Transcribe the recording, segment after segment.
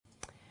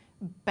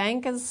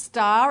bankers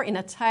star in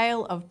a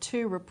tale of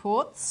two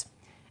reports?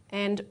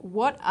 And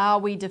what are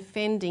we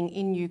defending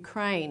in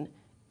Ukraine?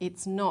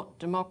 It's not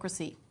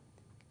democracy.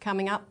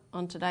 Coming up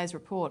on today's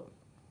report.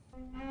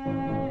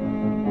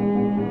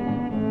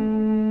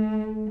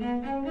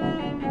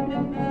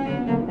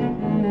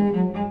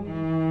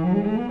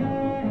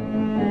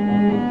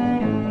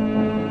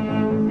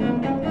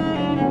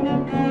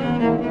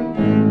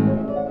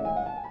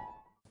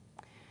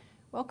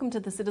 Welcome to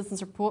the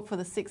Citizens Report for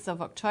the 6th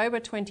of October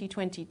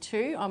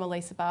 2022. I'm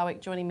Elisa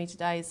Barwick. Joining me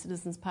today is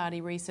Citizens Party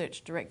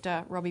Research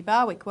Director Robbie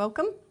Barwick.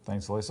 Welcome.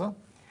 Thanks, Lisa.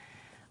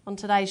 On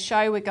today's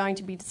show, we're going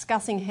to be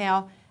discussing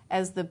how,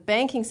 as the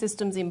banking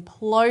system's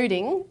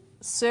imploding,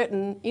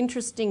 certain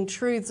interesting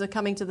truths are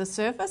coming to the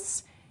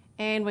surface,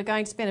 and we're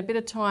going to spend a bit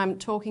of time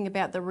talking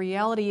about the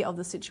reality of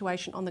the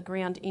situation on the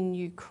ground in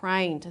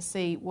Ukraine to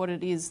see what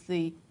it is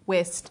the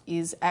West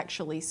is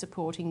actually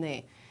supporting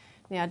there.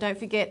 Now, don't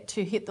forget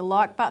to hit the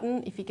like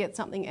button if you get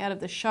something out of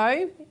the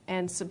show,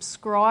 and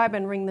subscribe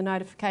and ring the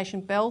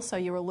notification bell so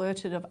you're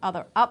alerted of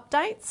other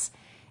updates,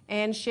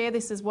 and share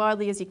this as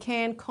widely as you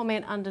can.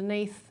 Comment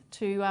underneath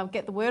to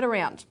get the word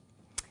around.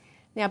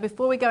 Now,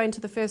 before we go into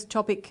the first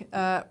topic,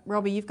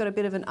 Robbie, you've got a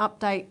bit of an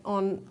update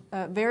on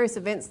various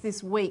events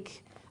this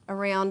week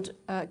around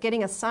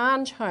getting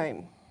Assange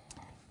home.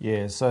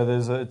 Yeah, so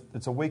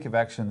it's a week of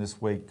action this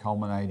week,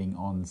 culminating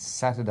on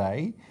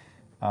Saturday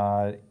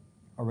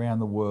around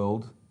the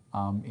world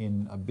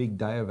in a big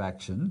day of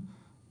action.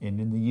 And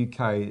in the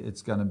UK,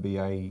 it's going to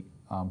be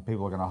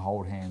people are going to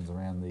hold hands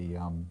around the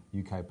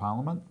UK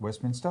Parliament,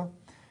 Westminster,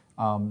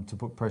 to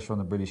put pressure on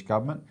the British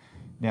government.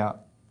 Now,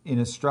 in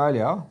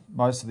Australia,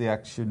 most of the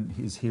action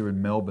is here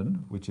in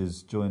Melbourne, which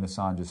is Julian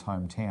Assange's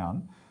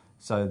hometown.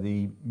 So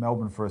the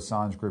Melbourne for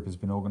Assange group has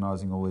been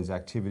organising all these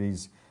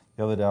activities.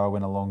 The other day I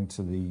went along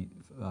to the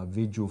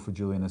vigil for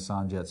Julian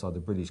Assange outside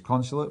the British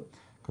consulate,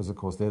 because of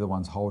course they're the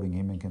ones holding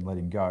him and can let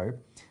him go.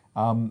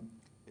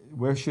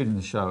 We're shooting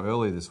the show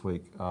earlier this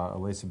week,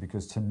 Elisa,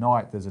 because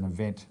tonight there's an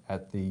event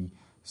at the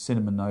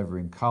Cinema Nova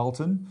in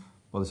Carlton.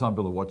 By the time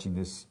people are watching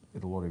this,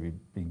 it'll already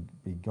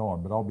be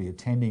gone, but I'll be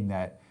attending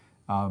that.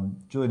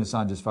 Julian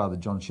Assange's father,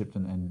 John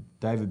Shipton, and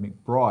David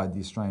McBride,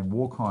 the Australian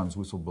War Crimes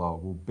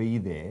whistleblower, will be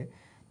there,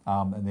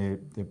 and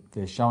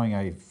they're showing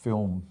a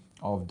film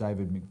of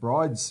David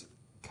McBride's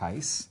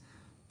case,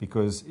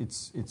 because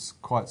it's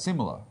quite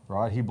similar,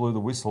 right? He blew the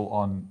whistle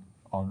on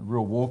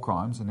real war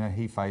crimes, and now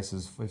he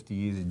faces 50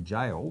 years in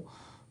jail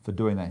for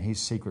doing that.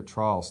 His secret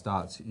trial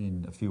starts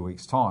in a few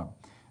weeks' time,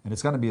 and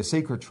it's going to be a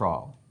secret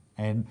trial.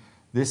 And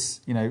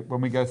this,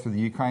 when we go through the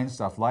Ukraine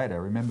stuff later,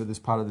 remember this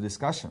part of the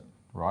discussion,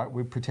 right?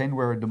 We pretend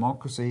we're a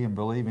democracy and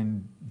believe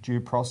in due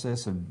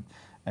process and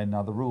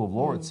the rule of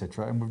law,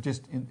 etc. And we've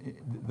just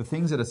the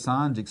things that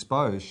Assange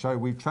exposed show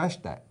we've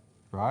trashed that,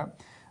 right?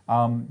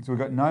 So we've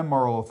got no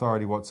moral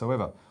authority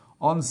whatsoever.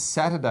 On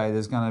Saturday,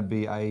 there's going to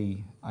be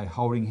a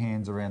holding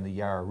hands around the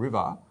Yarra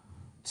River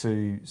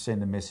to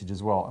send a message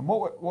as well.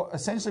 And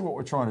essentially what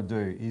we're trying to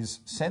do is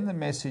send the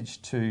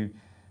message to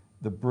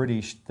the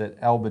British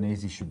that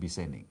Albanese should be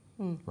sending,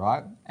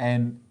 right?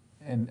 And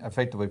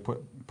effectively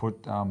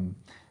put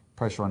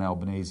pressure on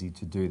Albanese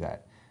to do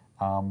that,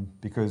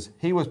 because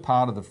he was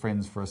part of the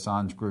Friends for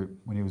Assange group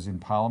when he was in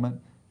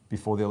Parliament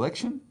before the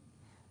election,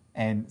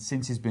 and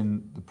since he's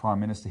been the Prime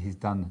Minister, he's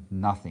done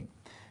nothing.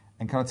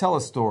 And can I tell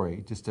a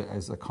story, just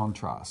as a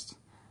contrast?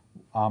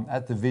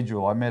 At the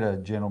vigil, I met a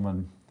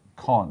gentleman,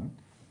 Con,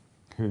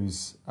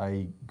 who's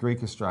a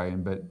Greek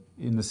Australian, but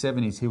in the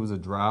 70s he was a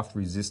draft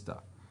resister.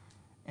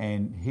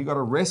 And he got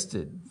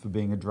arrested for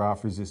being a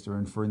draft resister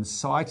and for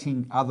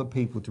inciting other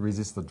people to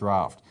resist the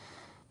draft.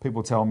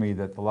 People tell me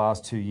that the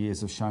last 2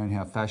 years have shown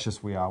how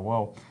fascist we are.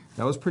 Well,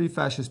 that was pretty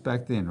fascist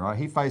back then, right?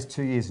 He faced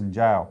 2 years in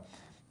jail.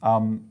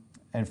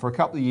 And for a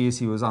couple of years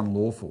he was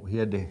unlawful. He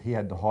had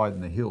to hide in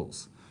the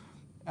hills.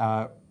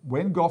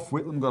 When Gough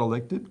Whitlam got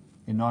elected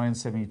in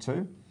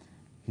 1972,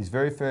 his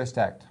very first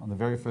act on the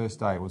very first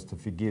day was to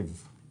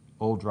forgive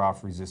all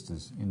draft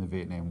resistors in the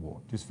Vietnam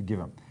War. Just forgive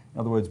them. In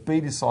other words,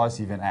 be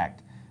decisive and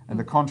act. And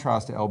the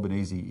contrast to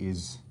Albanese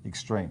is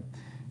extreme.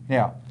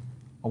 Now,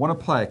 I want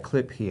to play a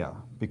clip here,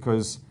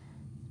 because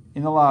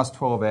in the last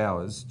 12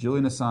 hours,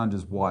 Julian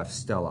Assange's wife,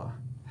 Stella,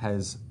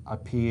 has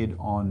appeared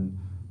on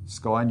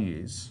Sky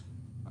News,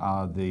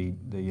 the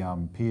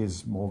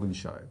Piers Morgan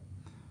show,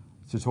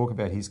 to talk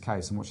about his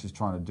case and what she's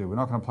trying to do. We're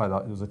not going to play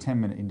that. It was a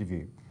 10-minute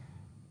interview.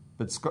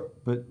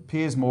 But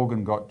Piers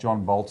Morgan got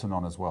John Bolton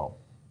on as well.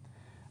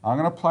 I'm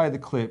going to play the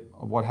clip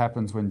of what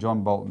happens when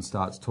John Bolton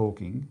starts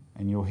talking,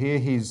 and you'll hear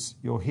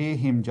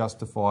him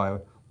justify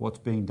what's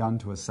being done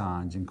to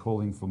Assange and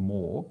calling for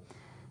more.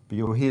 But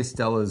you'll hear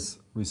Stella's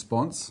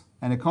response,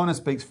 and it kind of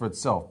speaks for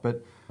itself.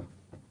 But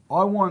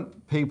I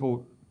want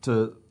people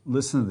to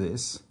listen to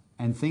this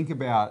and think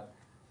about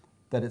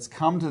that it's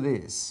come to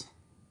this.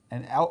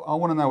 And I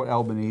want to know what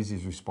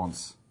Albanese's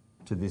response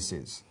to this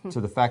is,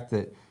 to the fact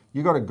that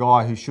you've got a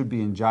guy who should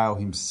be in jail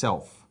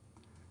himself,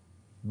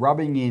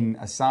 rubbing in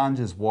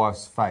Assange's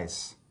wife's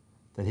face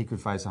that he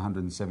could face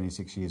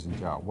 176 years in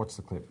jail. Watch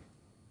the clip.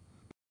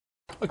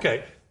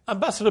 Okay,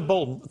 Ambassador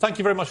Bolton, thank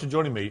you very much for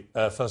joining me,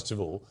 first of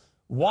all.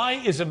 Why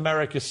is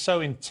America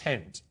so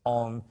intent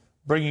on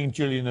bringing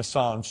Julian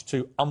Assange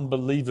to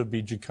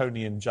unbelievably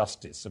draconian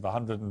justice of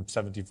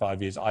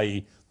 175 years,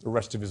 i.e. the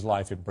rest of his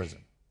life in prison?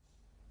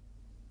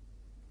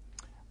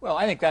 Well,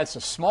 I think that's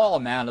a small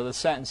amount of the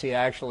sentence he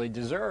actually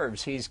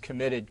deserves. He's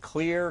committed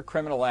clear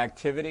criminal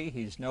activity.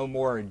 He's no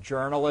more a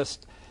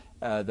journalist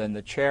than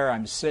the chair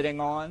I'm sitting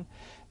on.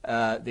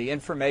 The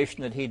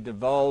information that he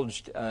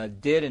divulged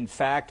did, in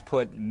fact,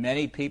 put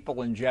many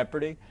people in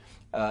jeopardy.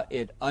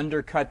 It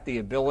undercut the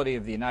ability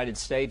of the United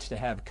States to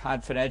have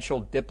confidential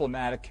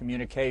diplomatic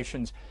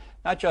communications,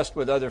 not just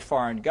with other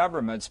foreign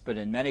governments, but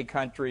in many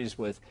countries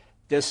with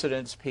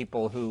dissidents,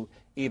 people who,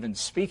 even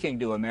speaking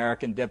to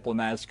American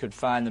diplomats, could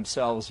find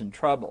themselves in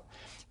trouble.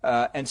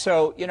 And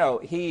so, you know,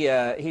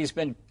 he's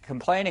been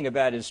complaining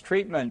about his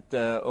treatment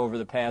over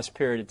the past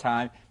period of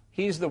time.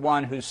 He's the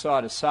one who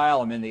sought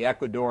asylum in the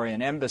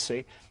Ecuadorian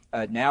embassy.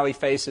 Now he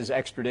faces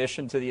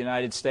extradition to the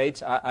United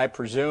States. I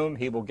presume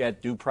he will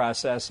get due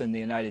process in the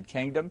United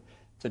Kingdom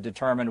to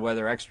determine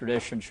whether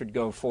extradition should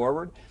go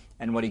forward.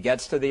 And when he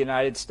gets to the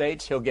United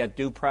States, he'll get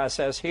due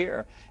process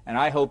here. And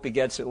I hope he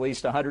gets at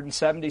least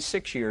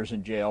 176 years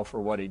in jail for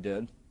what he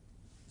did.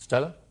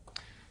 Stella?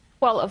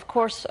 Well, of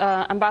course,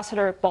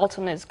 Ambassador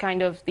Bolton is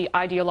kind of the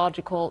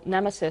ideological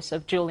nemesis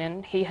of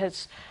Julian. He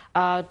has,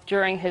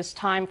 during his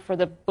time for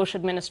the Bush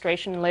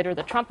administration and later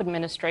the Trump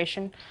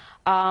administration,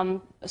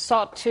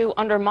 sought to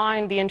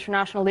undermine the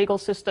international legal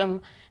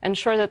system,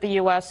 ensure that the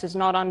U.S. is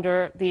not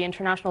under the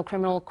International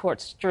Criminal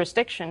Court's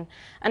jurisdiction.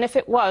 And if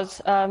it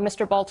was,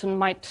 Mr. Bolton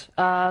might,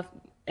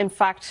 in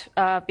fact,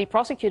 be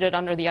prosecuted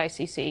under the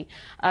ICC.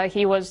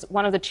 He was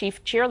one of the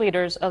chief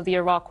cheerleaders of the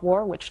Iraq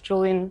War, which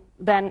Julian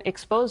then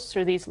exposed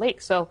through these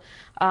leaks. So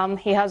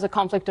he has a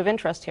conflict of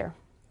interest here.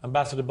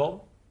 Ambassador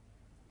Bolton?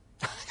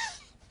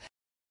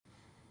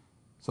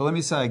 So let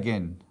me say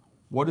again,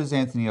 what is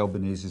Anthony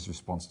Albanese's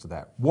response to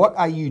that? What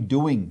are you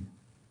doing,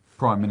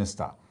 Prime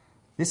Minister?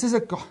 This is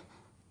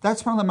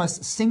that's one of the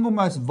single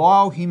most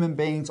vile human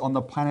beings on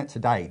the planet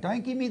today.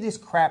 Don't give me this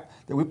crap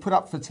that we put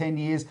up for 10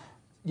 years.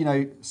 You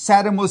know,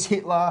 Saddam was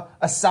Hitler,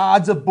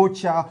 Assad's a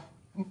butcher,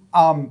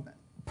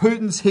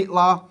 Putin's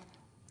Hitler.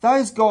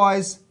 Those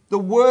guys, the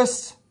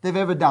worst they've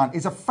ever done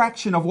is a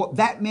fraction of what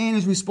that man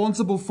is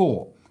responsible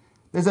for.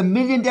 There's 1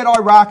 million dead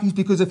Iraqis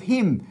because of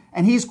him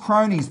and his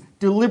cronies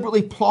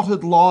deliberately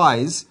plotted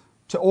lies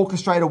to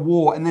orchestrate a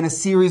war and then a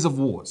series of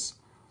wars,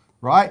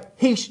 right?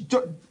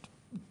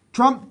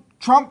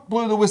 Trump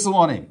blew the whistle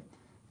on him.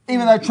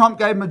 Even though Trump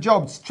gave him a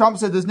job, Trump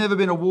said there's never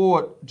been a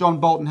war John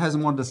Bolton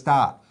hasn't wanted to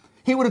start.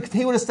 He would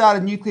have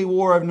started a nuclear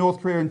war over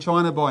North Korea and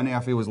China by now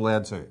if he was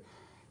allowed to.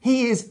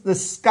 He is the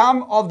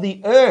scum of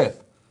the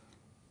earth.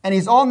 And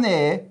he's on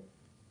there,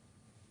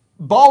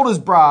 bold as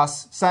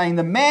brass, saying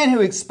the man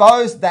who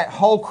exposed that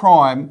whole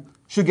crime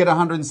should get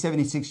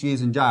 176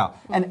 years in jail.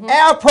 And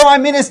our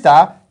Prime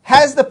Minister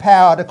has the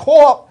power to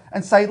call up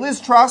and say, Liz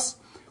Truss,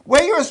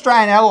 we're your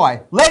Australian ally.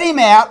 Let him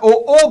out or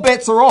all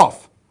bets are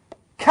off.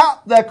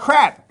 Cut the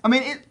crap. I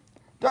mean,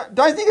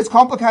 don't think it's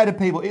complicated,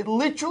 people. It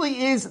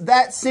literally is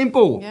that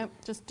simple. Yep,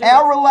 just do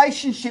Our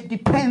relationship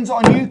depends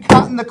on you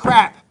cutting the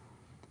crap.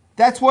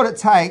 That's what it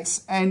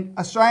takes. And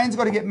Australians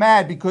got to get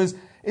mad because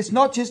it's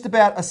not just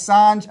about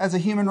Assange as a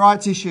human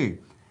rights issue.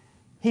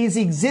 His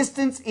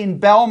existence in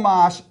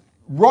Belmarsh,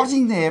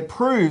 rotting there,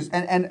 proves,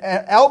 and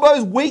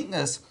Albo's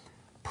weakness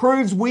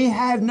proves we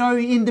have no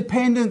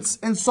independence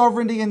and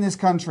sovereignty in this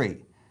country.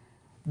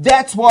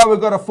 That's why we've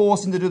got to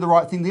force him to do the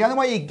right thing. The only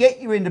way you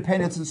get your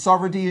independence and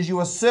sovereignty is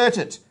you assert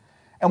it.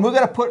 And we're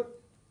going to put...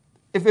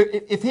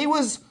 If he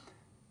was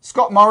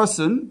Scott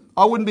Morrison,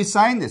 I wouldn't be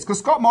saying this, because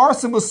Scott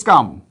Morrison was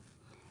scum.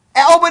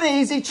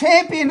 Albanese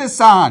championed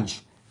Assange.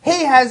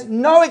 He has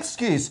no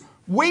excuse.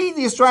 We,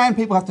 the Australian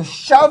people, have to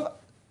shove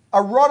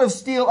a rod of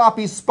steel up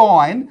his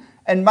spine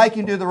and make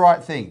him do the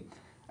right thing.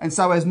 And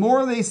so as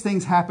more of these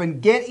things happen,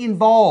 get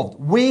involved.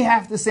 We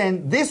have to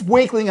send this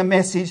weakling a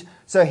message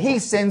so he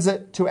sends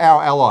it to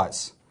our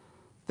allies.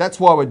 That's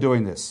why we're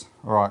doing this.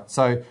 All right.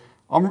 So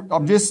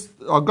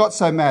I got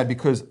so mad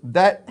because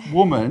that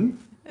woman,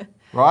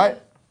 right,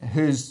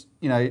 who's,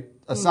 you know,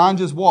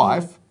 Assange's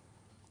wife,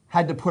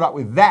 had to put up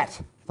with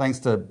that, thanks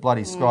to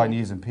bloody Sky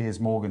News and Piers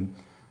Morgan.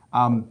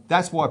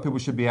 That's why people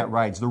should be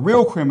outraged. The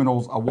real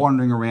criminals are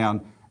wandering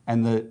around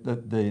and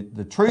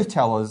the truth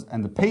tellers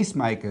and the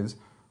peacemakers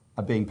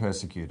are being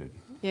persecuted.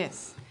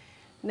 Yes.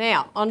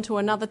 Now, on to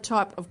another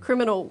type of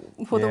criminal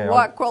for the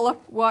white collar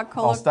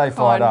I'll stay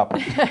fired up.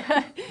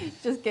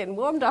 Just getting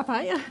warmed up,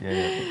 aren't you?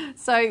 Yeah.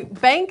 So,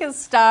 bankers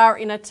star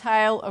in a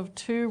tale of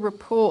two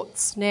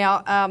reports.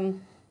 Now,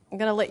 I'm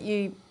going to let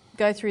you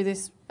go through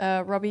this,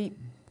 Robbie.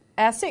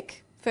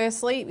 ASIC,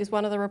 firstly, is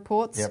one of the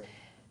reports. Yep.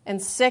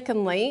 And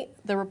secondly,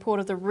 the report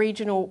of the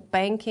Regional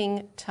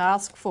Banking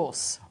Task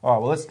Force. All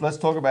right, well, let's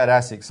talk about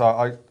ASIC.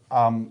 So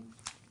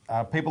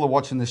people are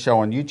watching the show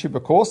on YouTube,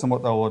 of course, and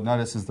what they'll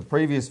notice is the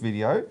previous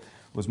video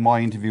was my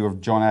interview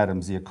of John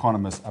Adams, the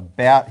economist,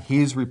 about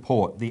his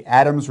report, the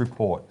Adams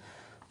Report.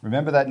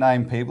 Remember that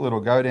name, people. It'll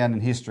go down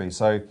in history.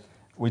 So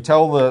we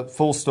tell the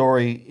full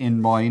story in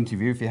my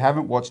interview. If you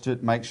haven't watched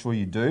it, make sure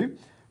you do.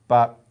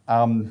 But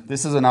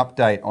this is an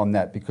update on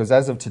that, because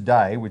as of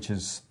today, which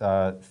is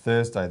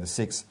Thursday the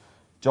 6th,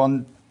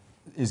 John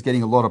is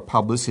getting a lot of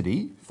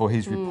publicity for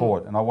his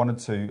report, and I wanted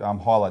to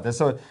highlight that.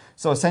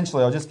 So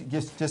essentially, I'll just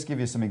give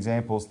you some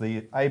examples.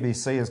 The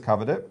ABC has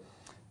covered it.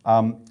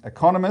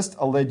 Economist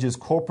alleges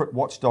corporate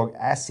watchdog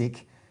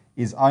ASIC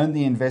is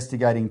only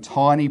investigating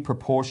tiny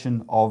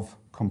proportion of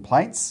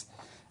complaints.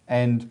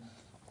 And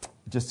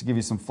just to give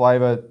you some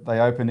flavour, they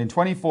opened in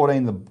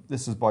 2014,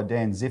 this is by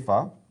Dan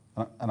Ziffer,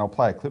 and I'll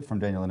play a clip from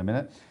Daniel in a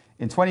minute.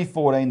 In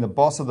 2014, the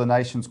boss of the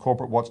nation's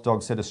corporate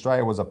watchdog said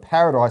Australia was a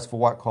paradise for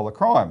white-collar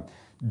crime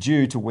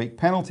due to weak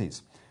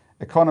penalties.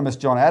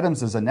 Economist John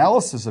Adams'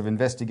 analysis of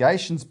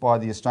investigations by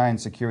the Australian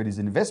Securities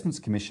and Investments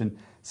Commission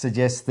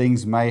suggests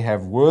things may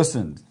have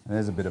worsened. And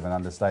there's a bit of an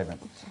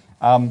understatement.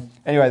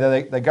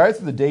 Anyway, they go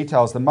through the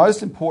details. The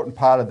most important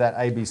part of that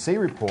ABC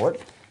report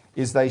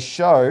is they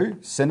show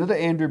Senator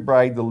Andrew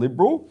Bragg, the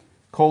Liberal,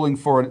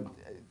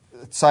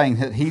 saying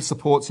that he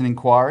supports an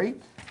inquiry,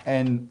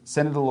 and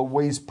Senator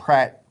Louise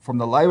Pratt from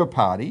the Labor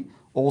Party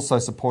also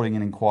supporting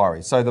an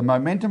inquiry. So the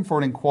momentum for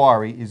an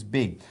inquiry is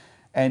big.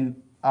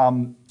 And a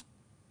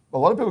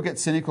lot of people get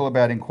cynical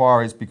about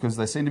inquiries because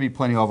there seem to be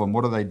plenty of them.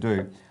 What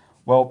do?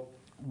 Well,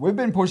 we've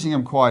been pushing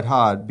them quite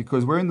hard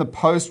because we're in the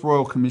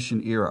post-Royal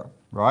Commission era,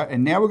 right?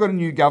 And now we've got a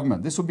new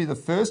government. This will be the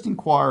first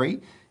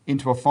inquiry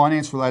into a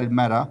finance-related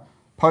matter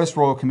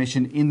post-Royal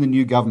Commission in the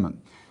new government.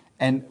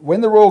 And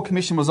when the Royal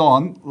Commission was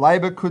on,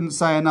 Labor couldn't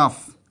say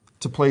enough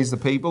to please the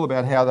people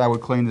about how they would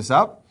clean this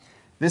up.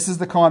 This is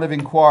the kind of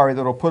inquiry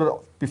that will put it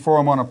before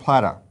them on a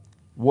platter.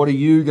 What are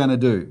you going to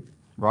do,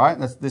 right?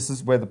 This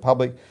is where the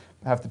public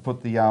have to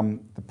put the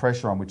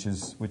pressure on, which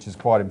is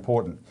quite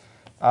important.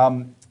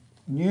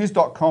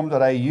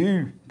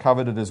 News.com.au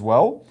covered it as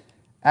well.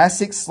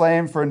 ASIC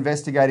slammed for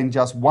investigating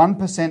just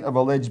 1% of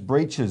alleged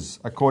breaches,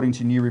 according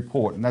to new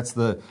report, and that's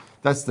the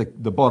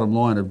bottom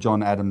line of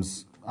John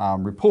Adams'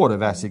 report of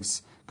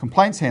ASIC's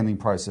complaints handling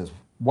process.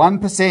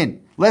 1%,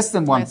 less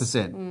than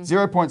 1%,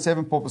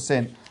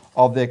 0.74%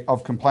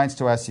 of complaints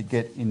to ASIC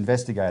get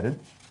investigated.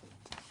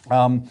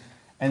 And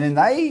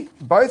then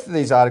both of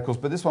these articles,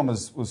 but this one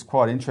was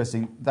quite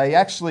interesting,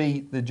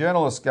 the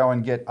journalists go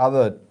and get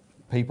other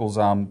people's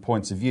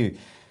points of view.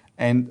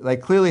 And they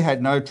clearly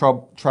had no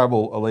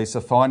trouble,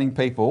 Elisa, finding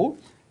people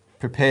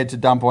prepared to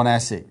dump on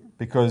ASIC,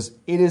 because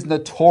it is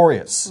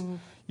notorious.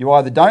 You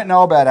either don't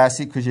know about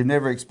ASIC because you've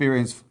never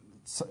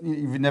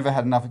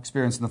had enough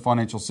experience in the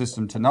financial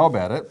system to know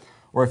about it,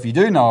 or if you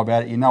do know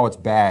about it, you know it's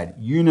bad,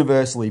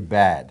 universally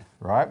bad,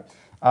 right?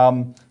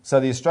 So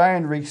the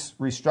Australian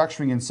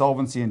Restructuring,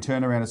 Insolvency and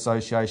Turnaround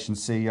Association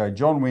CEO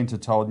John Winter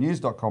told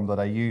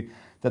news.com.au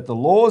that the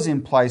laws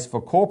in place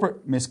for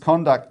corporate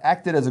misconduct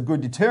acted as a good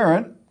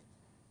deterrent,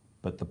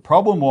 but the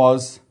problem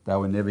was they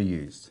were never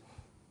used.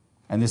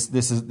 And this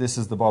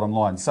is the bottom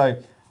line. So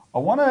I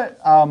want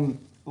to,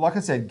 like I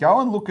said, go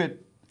and look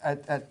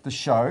at the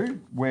show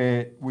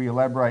where we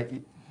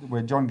elaborate,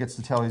 where John gets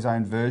to tell his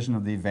own version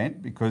of the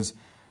event, because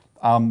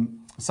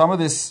some of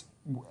this,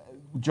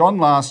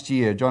 last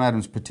year, John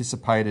Adams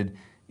participated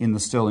in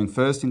the Sterling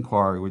First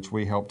inquiry, which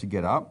we helped to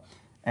get up,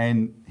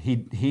 and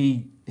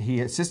he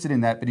assisted in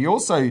that, but he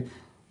also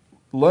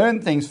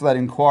learned things for that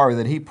inquiry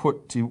that he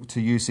put to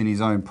use in his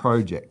own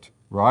project,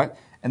 right?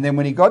 And then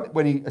when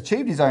he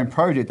achieved his own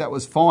project, that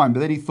was fine, but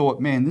then he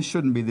thought, man, this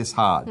shouldn't be this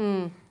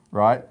hard,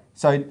 right?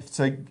 So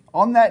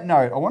on that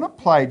note, I want to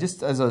play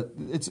just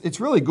it's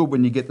really good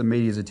when you get the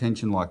media's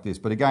attention like this,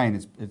 but again,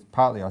 it's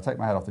partly, I take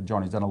my hat off to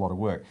John, he's done a lot of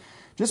work.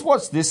 Just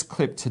watch this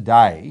clip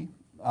today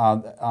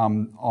on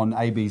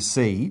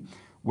ABC,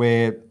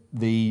 where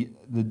the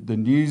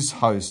news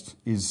host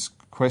is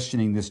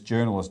questioning this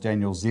journalist,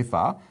 Daniel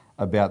Ziffer,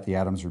 about the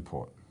Adams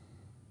report.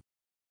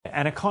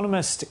 An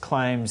economist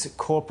claims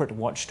corporate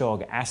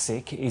watchdog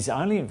ASIC is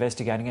only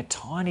investigating a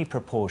tiny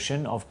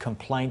proportion of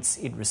complaints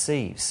it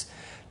receives.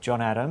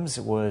 John Adams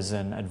was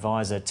an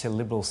advisor to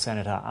Liberal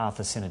Senator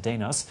Arthur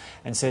Sinodinos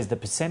and says the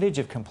percentage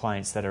of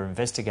complaints that are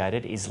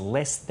investigated is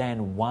less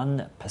than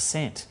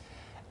 1%.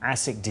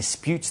 ASIC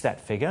disputes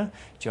that figure.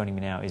 Joining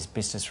me now is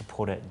business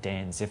reporter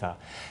Dan Ziffer.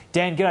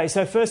 Dan, g'day.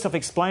 So first off,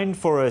 explain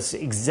for us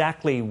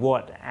exactly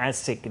what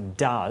ASIC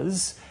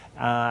does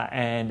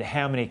and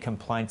how many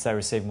complaints they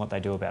receive and what they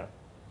do about it.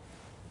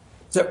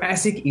 So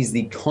ASIC is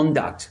the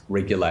conduct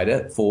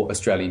regulator for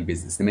Australian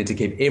business. They're meant to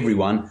keep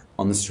everyone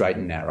on the straight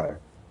and narrow.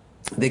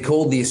 They're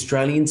called the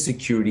Australian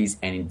Securities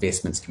and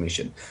Investments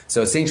Commission.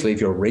 So essentially,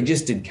 if you're a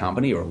registered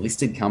company or a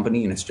listed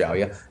company in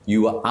Australia,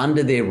 you are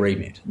under their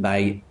remit.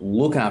 They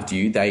look after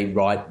you. They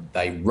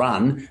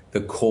run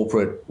the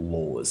corporate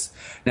laws.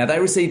 Now, they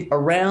receive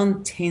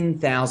around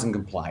 10,000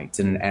 complaints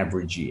in an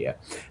average year.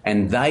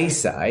 And they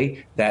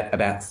say that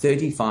about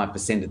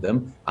 35% of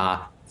them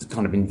are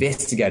kind of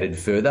investigated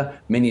further.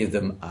 Many of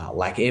them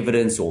lack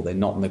evidence or they're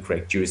not in the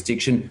correct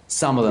jurisdiction.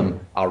 Some of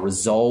them are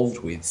resolved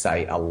with,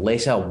 say, a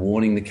letter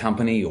warning the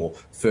company or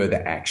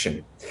further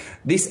action.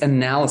 This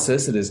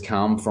analysis that has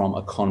come from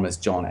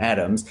economist John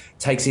Adams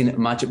takes in a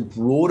much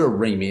broader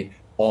remit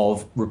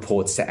of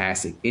reports to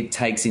ASIC. It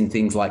takes in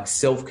things like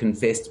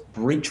self-confessed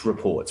breach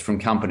reports from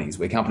companies,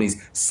 where companies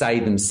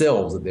say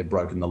themselves that they've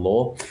broken the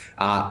law,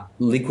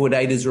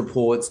 liquidators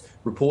reports,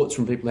 reports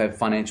from people who have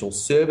financial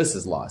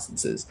services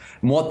licenses.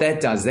 And what that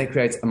does, that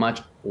creates a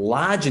much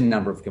larger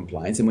number of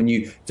complaints. And when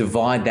you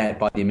divide that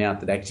by the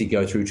amount that actually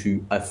go through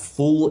to a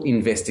full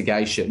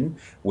investigation,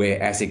 where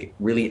ASIC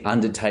really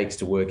undertakes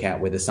to work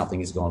out whether something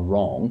has gone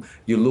wrong,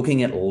 you're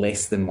looking at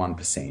less than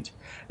 1%.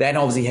 That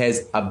obviously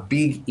has a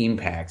big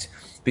impact,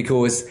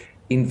 because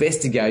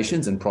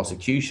investigations and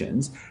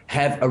prosecutions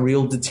have a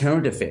real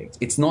deterrent effect.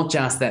 It's not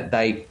just that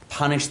they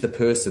punish the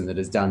person that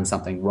has done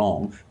something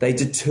wrong, they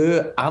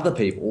deter other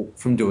people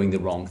from doing the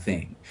wrong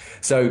thing.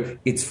 So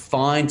it's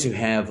fine to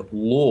have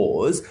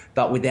laws,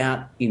 but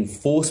without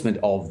enforcement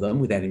of them,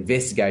 without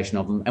investigation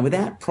of them, and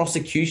without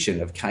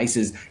prosecution of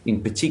cases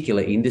in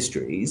particular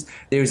industries,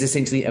 there is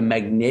essentially a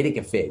magnetic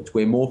effect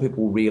where more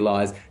people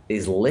realise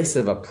there's less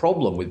of a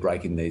problem with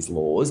breaking these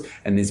laws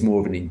and there's more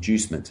of an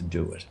inducement to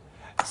do it.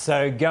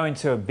 So go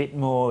into a bit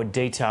more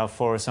detail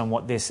for us on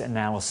what this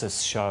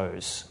analysis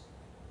shows.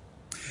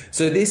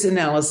 So this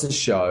analysis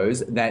shows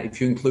that if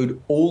you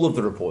include all of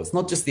the reports,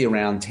 not just the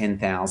around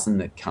 10,000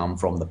 that come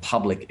from the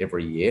public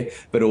every year,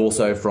 but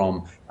also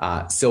from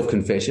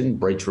self-confession,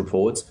 breach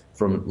reports,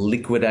 from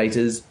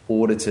liquidators,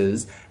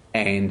 auditors,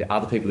 and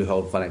other people who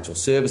hold financial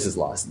services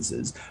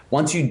licenses,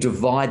 once you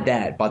divide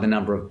that by the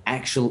number of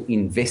actual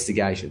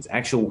investigations,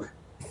 actual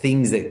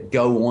things that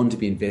go on to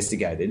be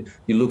investigated,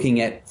 you're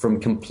looking at, from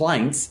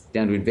complaints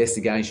down to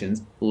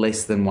investigations,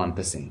 less than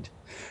 1%.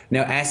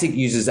 Now, ASIC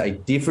uses a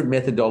different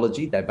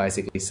methodology. They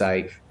basically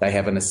say they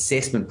have an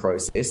assessment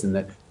process, and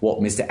that what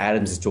Mr.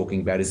 Adams is talking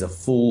about is a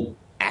full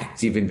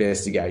active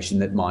investigation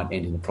that might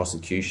end in a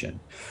prosecution.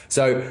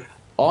 So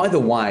either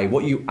way,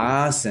 what you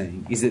are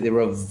seeing is that there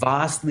are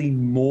vastly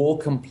more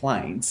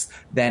complaints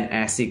than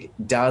ASIC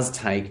does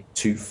take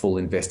to full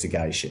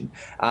investigation.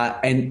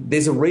 And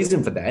there's a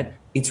reason for that.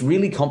 It's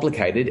really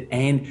complicated,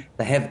 and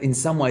they have, in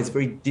some ways, a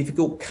very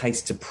difficult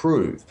case to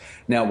prove.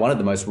 Now, one of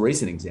the most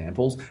recent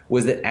examples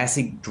was that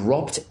ASIC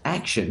dropped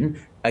action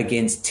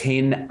against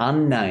 10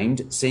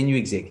 unnamed senior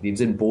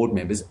executives and board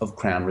members of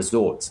Crown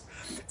Resorts.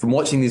 From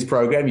watching this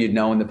program, you'd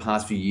know in the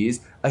past few years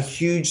a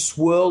huge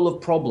swirl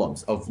of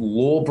problems of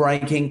law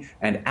breaking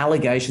and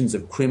allegations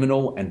of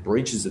criminal and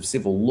breaches of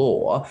civil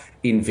law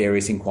in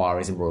various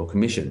inquiries and royal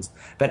commissions.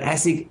 But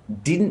ASIC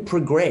didn't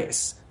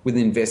progress with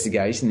an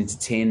investigation into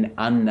 10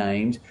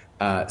 unnamed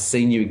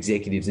senior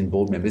executives and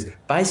board members,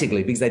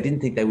 basically because they didn't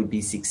think they would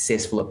be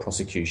successful at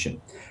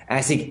prosecution.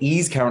 ASIC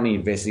is currently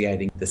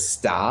investigating the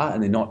Star,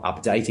 and they're not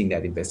updating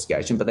that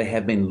investigation, but they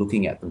have been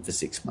looking at them for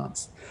 6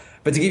 months.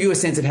 But to give you a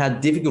sense of how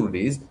difficult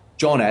it is,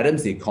 John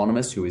Adams, the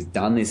economist who has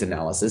done this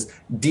analysis,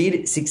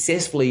 did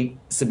successfully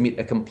submit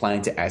a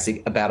complaint to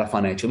ASIC about a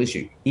financial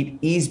issue. It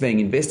is being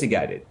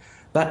investigated.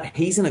 But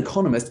he's an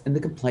economist, and the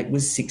complaint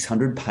was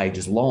 600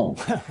 pages long.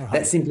 Right.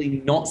 That's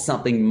simply not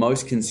something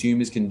most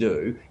consumers can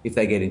do if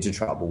they get into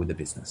trouble with the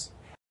business.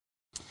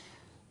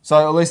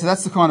 So, Elisa,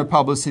 that's the kind of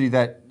publicity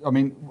that, I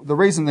mean, the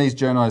reason these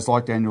journalists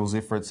like Daniel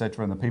Ziffer,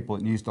 etc., and the people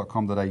at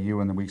news.com.au,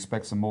 and then we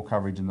expect some more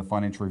coverage in the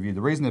Financial Review,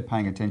 the reason they're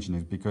paying attention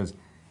is because,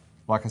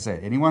 like I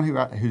said, anyone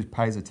who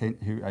pays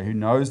attention, who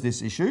knows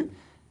this issue,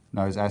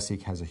 knows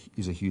ASIC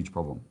is a huge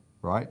problem,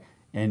 right?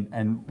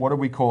 And what do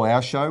we call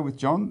our show with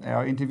John,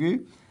 our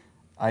interview?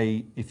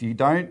 If you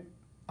don't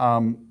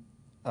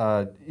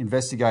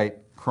investigate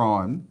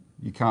crime,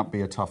 you can't be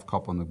a tough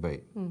cop on the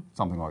beat.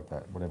 Something like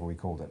that, whatever we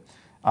called it.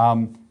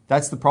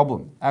 That's the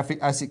problem.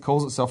 ASIC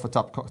calls itself a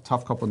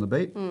tough cop on the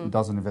beat and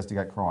doesn't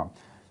investigate crime.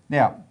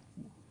 Now,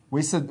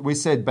 we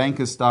said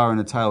Bankers Star and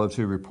A Tale of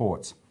Two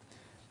Reports.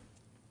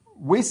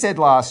 We said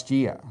last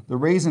year, the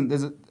reason,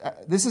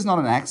 this is not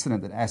an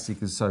accident that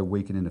ASIC is so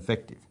weak and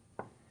ineffective.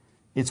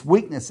 It's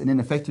weakness and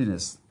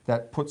ineffectiveness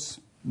that puts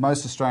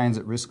most Australians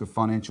at risk of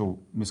financial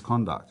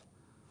misconduct,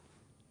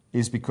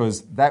 is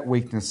because that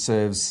weakness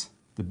serves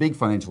the big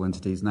financial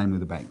entities, namely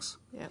the banks.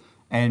 Yep.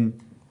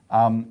 And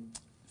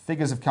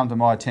figures have come to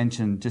my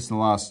attention just in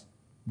the last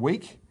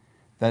week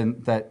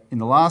that in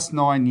the last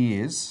 9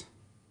 years,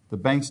 the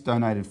banks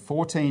donated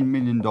 $14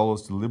 million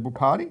to the Liberal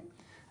Party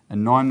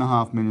and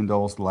 $9.5 million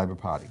to the Labor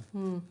Party.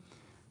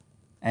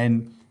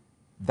 And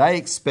they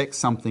expect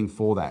something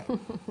for that.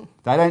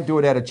 They don't do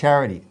it out of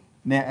charity.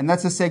 Now, and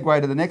that's a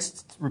segue to the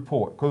next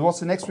report. Because what's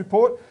the next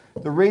report?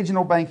 The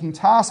Regional Banking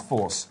Task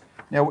Force.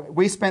 Now,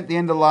 we spent the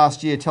end of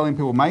last year telling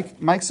people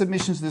make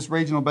submissions to this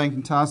Regional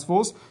Banking Task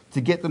Force to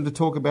get them to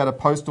talk about a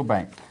postal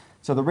bank.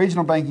 So the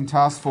Regional Banking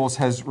Task Force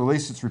has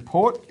released its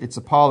report. It's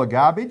a pile of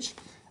garbage.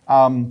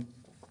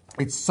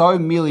 It's so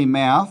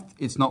mealy-mouthed,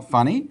 it's not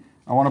funny.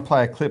 I want to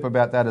play a clip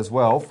about that as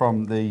well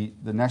from the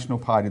National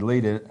Party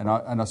leader, and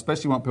I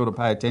especially want people to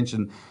pay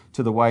attention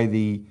to the way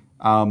the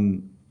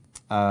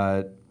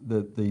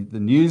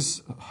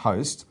news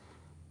host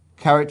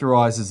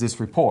characterises this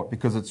report,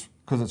 because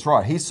it's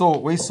right. He saw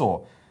what we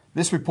saw.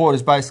 This report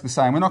is basically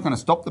saying we're not going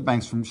to stop the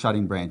banks from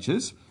shutting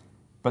branches,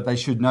 but they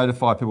should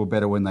notify people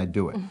better when they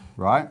do it,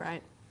 right?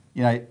 Right.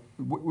 You know,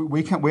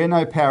 we're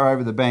no power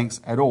over the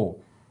banks at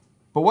all.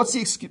 But what's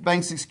the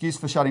bank's excuse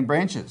for shutting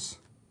branches?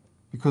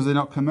 Because they're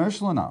not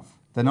commercial enough.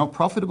 They're not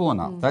profitable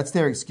enough. That's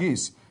their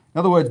excuse. In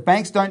other words,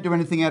 banks don't do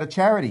anything out of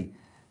charity.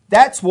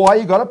 That's why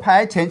you've got to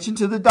pay attention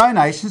to the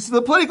donations to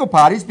the political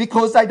parties,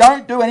 because they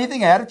don't do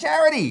anything out of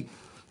charity.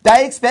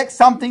 They expect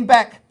something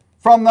back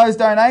from those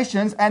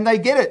donations, and they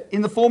get it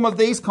in the form of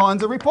these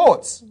kinds of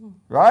reports,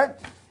 right?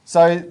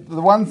 So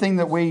the one thing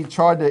that we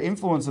tried to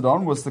influence it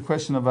on was the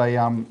question of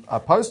a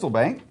postal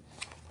bank,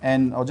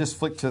 and I'll just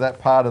flick to that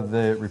part of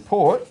the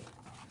report,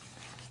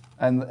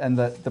 and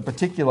the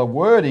particular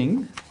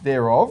wording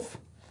thereof.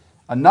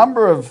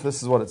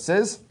 This is what it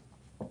says,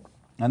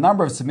 a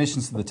number of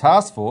submissions to the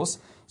task force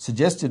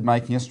suggested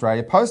making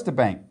Australia Post a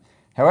bank.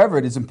 However,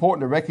 it is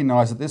important to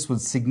recognise that this would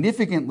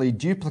significantly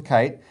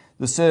duplicate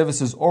the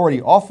services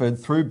already offered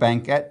through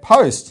Bank at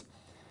Post.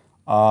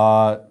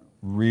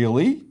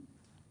 Really?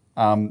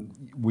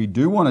 We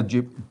do want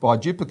to, by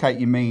duplicate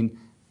you mean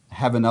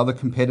have another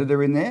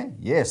competitor in there?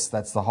 Yes,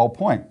 that's the whole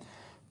point.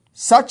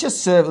 Such a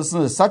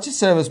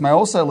service may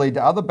also lead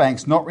to other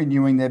banks not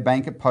renewing their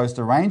Bank at Post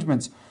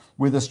arrangements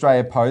with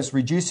Australia Post,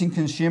 reducing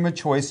consumer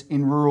choice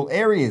in rural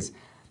areas.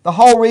 The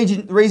whole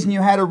reason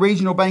you had a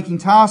regional banking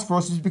task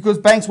force is because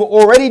banks were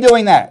already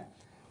doing that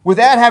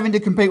without having to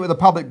compete with a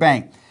public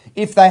bank.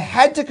 If they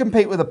had to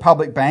compete with a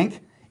public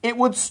bank, it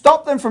would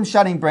stop them from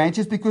shutting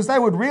branches, because they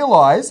would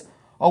realise,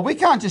 we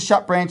can't just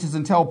shut branches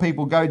and tell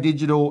people go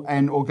digital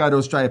or go to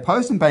Australia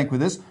Post and bank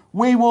with us.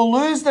 We will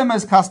lose them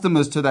as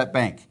customers to that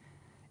bank.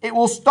 It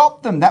will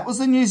stop them. That was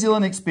the New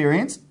Zealand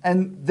experience,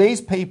 and these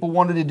people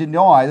wanted to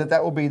deny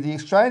that will be the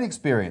Australian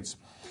experience.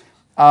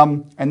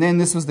 And then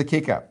this was the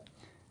kicker.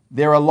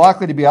 There are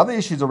likely to be other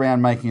issues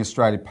around making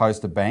Australia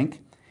Post a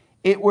bank.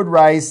 It would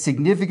raise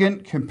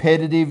significant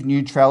competitive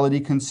neutrality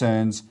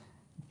concerns,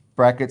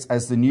 brackets,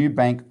 as the new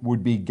bank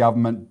would be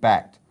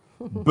government-backed.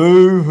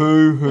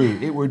 Boo-hoo-hoo.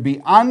 It would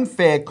be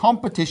unfair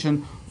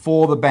competition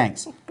for the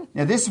banks.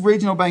 Now, this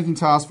regional banking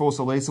task force,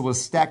 Elisa,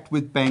 was stacked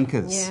with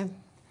bankers. Yeah.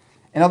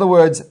 In other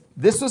words,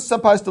 this was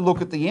supposed to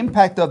look at the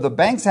impact of the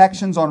bank's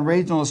actions on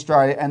regional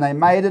Australia, and they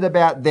made it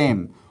about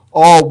them.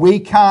 We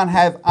can't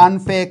have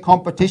unfair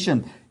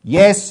competition.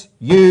 Yes,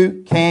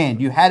 you can.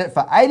 You had it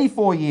for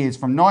 84 years,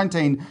 from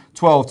 1912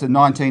 to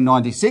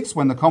 1996,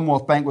 when the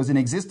Commonwealth Bank was in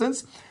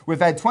existence. We've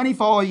had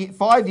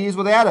 25 years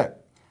without it.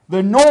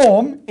 The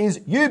norm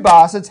is you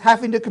bastards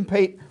having to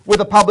compete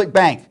with a public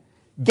bank.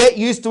 Get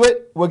used to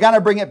it. We're going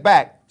to bring it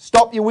back.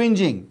 Stop your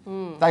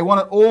whinging. They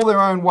want it all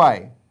their own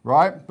way,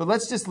 right? But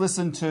let's just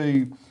listen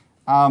to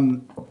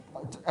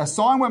a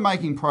sign we're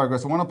making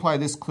progress. I want to play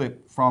this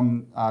clip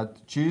from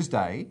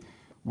Tuesday,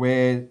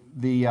 where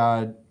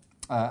the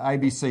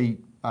ABC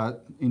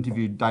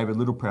interviewed David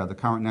Littleproud, the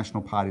current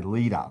National Party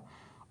leader,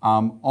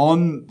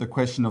 on the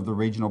question of the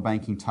Regional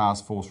Banking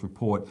Task Force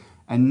report.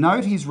 And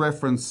note his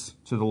reference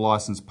to the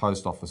licensed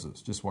post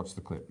offices. Just watch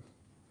the clip.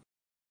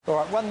 All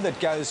right, one that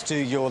goes to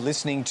your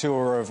listening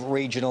tour of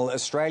regional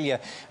Australia.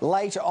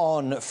 Late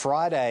on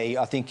Friday,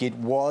 I think it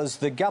was,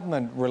 the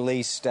government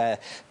released a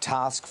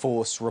task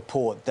force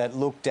report that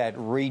looked at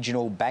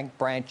regional bank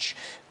branch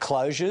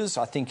closures.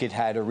 I think it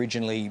had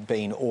originally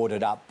been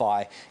ordered up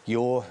by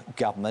your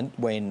government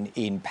when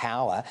in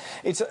power.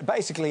 It's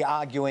basically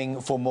arguing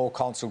for more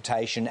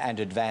consultation and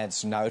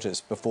advance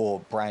notice before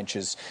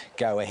branches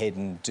go ahead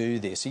and do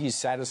this. Are you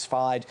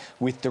satisfied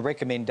with the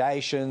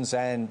recommendations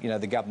and,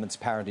 the government's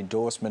apparent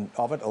endorsement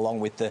of it, along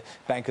with the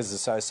Bankers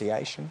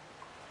Association?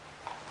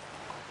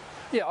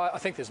 Yeah, I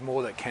think there's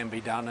more that can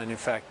be done, and in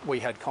fact we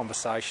had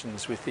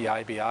conversations with the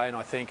ABA, and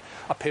I think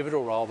a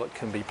pivotal role that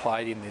can be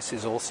played in this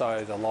is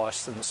also the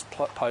licensed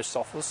post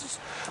offices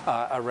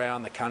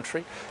around the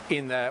country,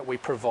 in that we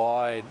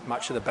provide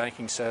much of the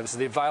banking services,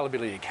 the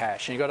availability of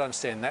cash. And you've got to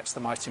understand that's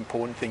the most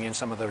important thing in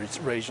some of the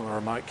regional and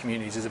remote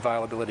communities, is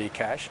availability of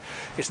cash.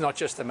 It's not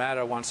just a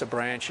matter once a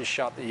branch is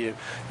shut that you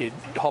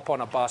hop on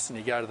a bus and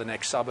you go to the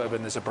next suburb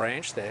and there's a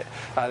branch there.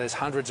 There's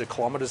hundreds of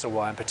kilometres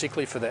away, and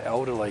particularly for the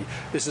elderly,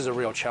 this is a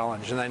real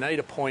challenge. And they need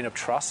a point of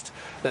trust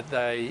that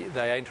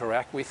they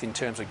interact with in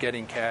terms of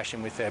getting cash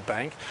and with their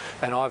bank.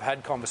 And I've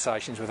had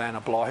conversations with Anna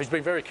Bligh, who's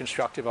been very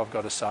constructive, I've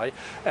got to say,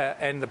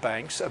 and the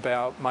banks,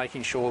 about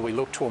making sure we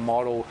look to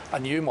a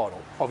new model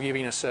of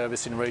giving a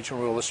service in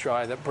regional rural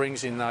Australia that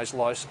brings in those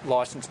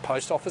licensed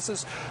post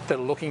offices that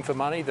are looking for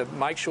money, that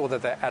make sure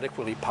that they're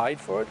adequately paid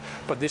for it.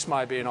 But this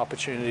may be an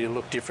opportunity to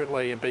look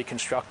differently and be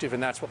constructive,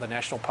 and that's what the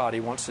National Party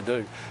wants to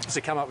do, is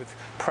to come up with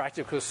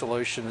practical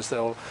solutions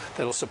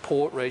that'll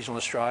support regional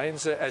Australians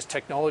as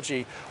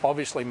technology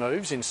obviously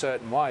moves in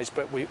certain ways,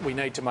 but we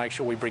need to make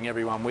sure we bring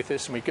everyone with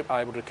us and we're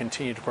able to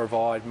continue to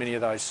provide many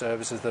of those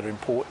services that are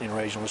important in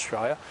regional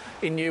Australia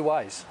in new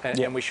ways.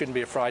 And we shouldn't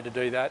be afraid to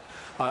do that.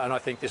 And I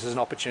think this is an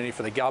opportunity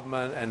for the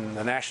government and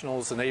the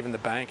Nationals and even the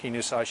Banking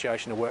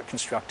Association to work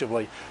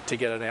constructively to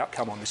get an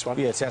outcome on this one.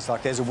 Yeah, it sounds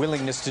like there's a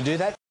willingness to do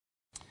that.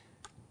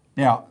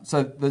 Now,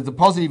 so there's a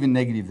positive and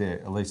negative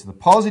there, Elisa. The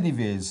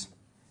positive is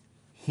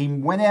he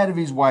went out of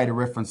his way to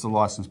reference the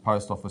licensed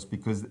post office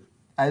because,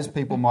 as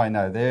people might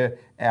know, they're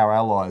our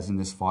allies in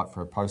this fight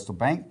for a postal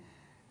bank.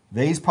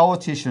 These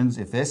politicians,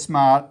 if they're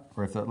smart,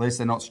 or if at least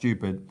they're not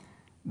stupid,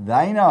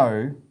 they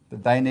know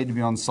that they need to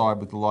be on side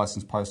with the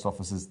licensed post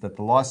offices, that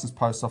the licensed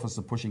post offices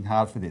are pushing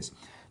hard for this.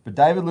 But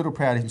David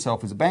Littleproud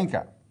himself is a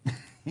banker.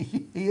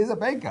 He is a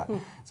banker.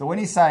 So when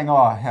he's saying,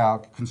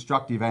 how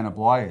constructive Anna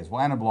Bligh is,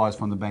 well, Anna Bligh is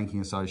from the Banking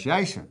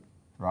Association,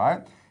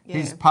 right? Yeah.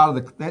 He's part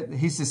of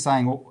he's just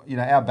saying, well,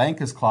 our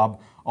bankers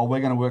club, we're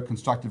going to work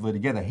constructively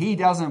together. He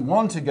doesn't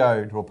want to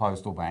go to a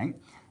postal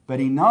bank, but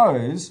he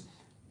knows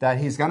that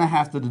he's going to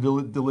have to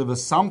deliver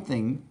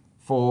something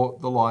for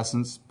the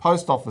licensed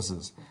post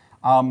offices.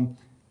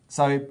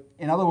 So,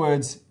 in other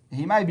words,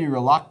 he may be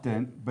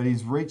reluctant, but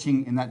he's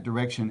reaching in that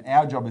direction.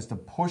 Our job is to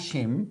push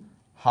him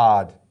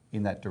hard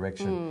in that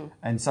direction.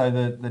 And so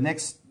the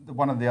next,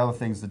 one of the other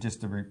things that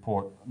just to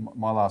report,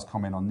 my last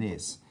comment on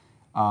this,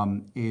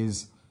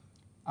 is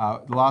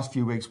the last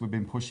few weeks we've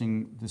been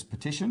pushing this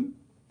petition,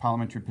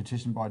 parliamentary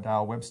petition by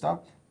Dale Webster,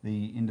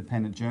 the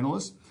independent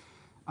journalist.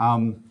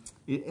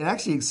 It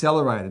actually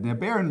accelerated. Now,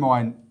 bear in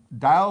mind,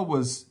 Dale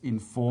was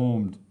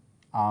informed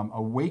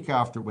a week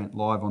after it went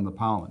live on the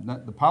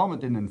Parliament. The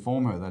Parliament didn't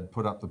inform her they'd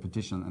put up the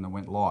petition and it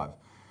went live.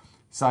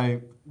 So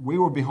we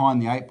were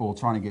behind the 8 ball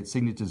trying to get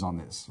signatures on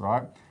this,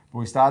 right? But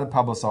we started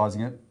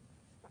publicising it.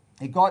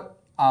 It got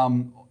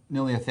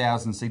nearly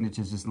 1,000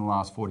 signatures just in the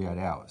last 48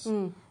 hours.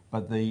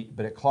 But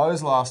it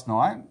closed last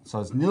night, so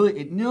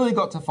it nearly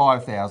got to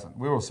 5,000.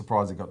 We were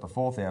surprised it got to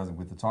 4,000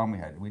 with the time we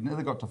had. We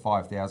nearly got to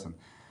 5,000.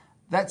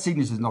 That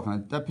petition is not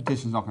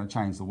going to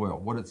change the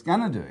world. What it's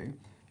going to do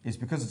is,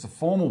 because it's a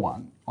formal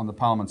one on the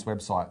Parliament's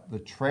website, the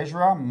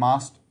Treasurer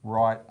must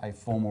write a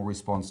formal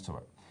response to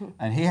it.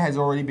 And he has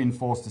already been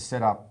forced to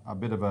set up a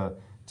bit of a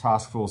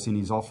task force in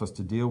his office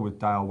to deal with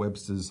Dale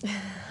Webster's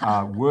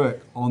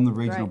work on the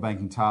Regional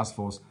Banking Task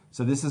Force.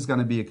 So this is going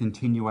to be a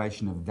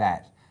continuation of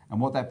that. And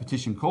what that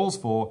petition calls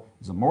for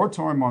is a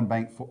moratorium on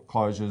bank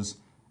closures,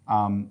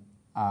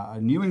 a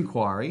new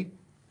inquiry,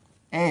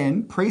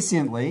 and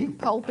presciently...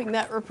 Pulping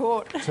that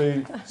report.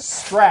 ...to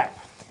scrap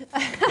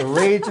the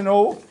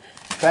Regional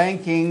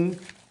Banking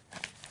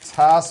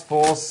Task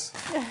Force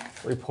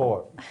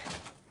report.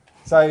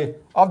 So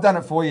I've done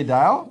it for you,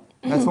 Dale.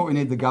 That's what we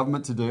need the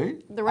government to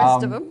do. The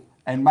rest of them.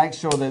 And make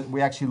sure that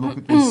we actually look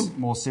at this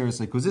more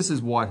seriously, because this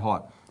is white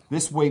hot.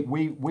 This week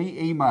we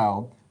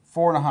emailed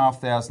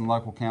 4,500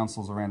 local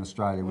councils around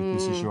Australia with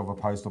this issue of a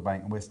postal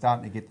bank, and we're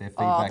starting to get their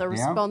feedback now. The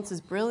response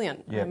is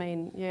brilliant. Yeah. I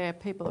mean,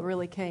 people are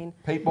really keen.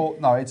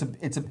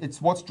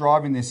 It's what's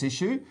driving this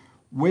issue.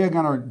 We're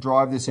going to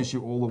drive this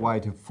issue all the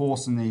way to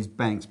forcing these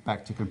banks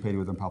back to competing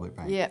with the public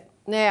bank. Yeah.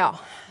 Now,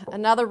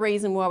 another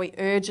reason why we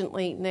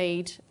urgently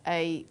need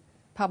a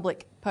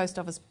public post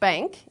office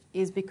bank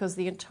is because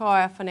the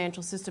entire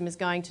financial system is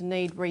going to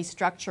need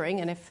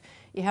restructuring. And if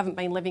you haven't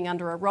been living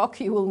under a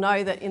rock, you will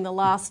know that in the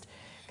last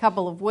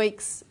couple of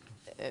weeks,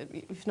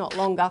 if not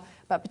longer,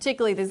 but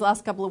particularly these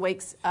last couple of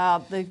weeks,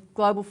 the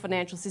global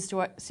financial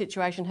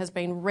situation has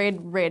been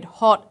red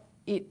hot.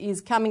 It is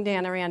coming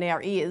down around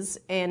our ears,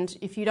 and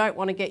if you don't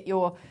want to get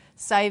your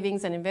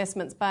savings and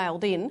investments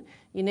bailed in,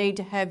 you need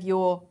to have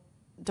your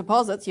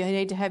deposits, you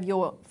need to have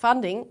your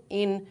funding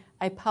in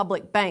a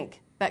public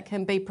bank that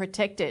can be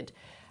protected,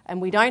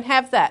 and we don't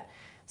have that.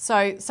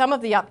 So some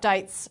of the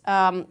updates,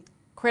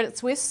 Credit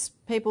Suisse,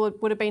 people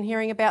would have been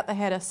hearing about, they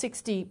had a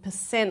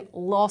 60%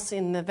 loss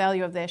in the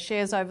value of their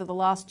shares over the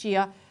last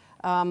year.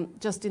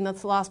 Just in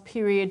this last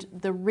period,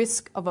 the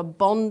risk of a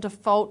bond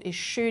default is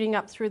shooting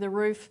up through the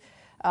roof.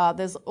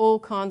 There's all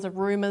kinds of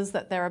rumours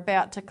that they're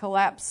about to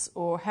collapse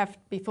or have to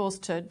be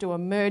forced to do a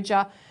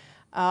merger.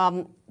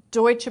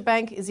 Deutsche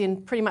Bank is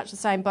in pretty much the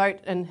same boat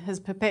and has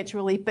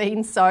perpetually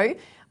been so,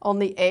 on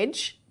the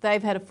edge.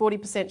 They've had a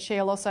 40%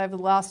 share loss over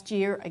the last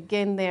year.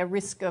 Again, their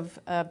risk of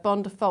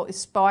bond default is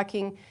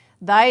spiking.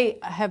 They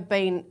have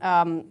been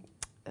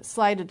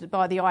slated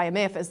by the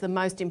IMF as the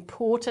most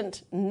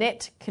important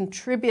net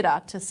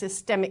contributor to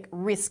systemic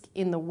risk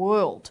in the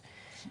world.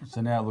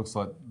 So now it looks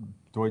like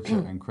Deutsche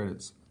and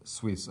Credit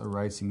Suisse are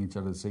racing each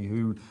other to see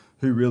who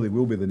really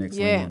will be the next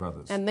Lehman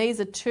Brothers. And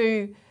these are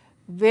two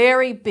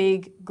very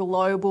big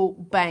global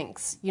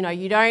banks. You know,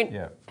 you don't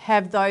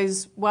have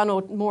those, one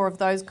or more of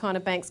those kind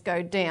of banks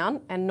go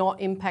down and not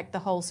impact the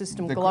whole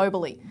system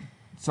globally.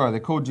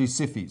 They're called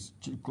GSIFIs,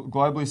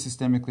 Globally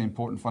Systemically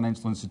Important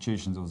Financial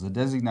Institutions. It was a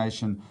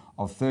designation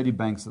of 30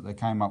 banks that they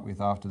came up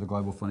with after the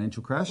global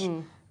financial crash.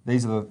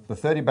 These are the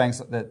 30 banks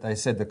that they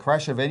said the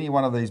crash of any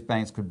one of these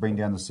banks could bring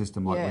down the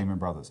system like Lehman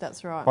Brothers.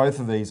 That's right. Both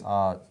of these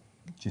are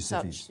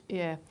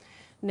GSIFIs.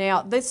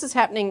 Now, this is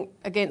happening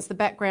against the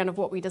background of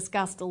what we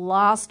discussed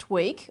last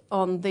week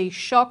on the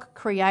shock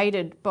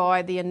created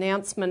by the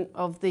announcement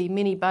of the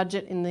mini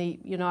budget in the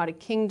United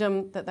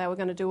Kingdom, that they were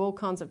going to do all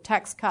kinds of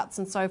tax cuts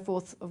and so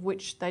forth, of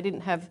which they didn't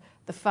have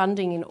the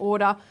funding in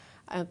order,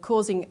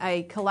 causing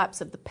a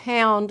collapse of the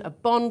pound, a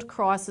bond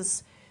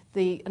crisis.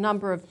 A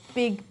number of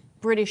big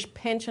British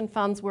pension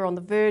funds were on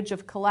the verge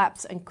of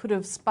collapse and could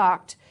have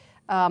sparked,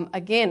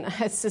 again,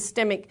 a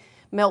systemic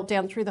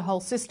meltdown through the whole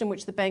system,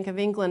 which the Bank of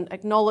England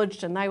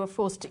acknowledged, and they were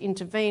forced to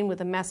intervene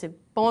with a massive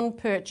bond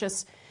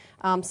purchase.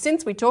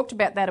 Since we talked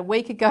about that a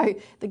week ago,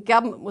 the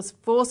government was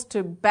forced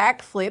to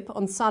backflip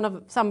on some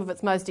of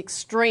its most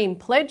extreme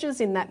pledges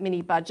in that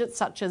mini budget,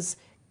 such as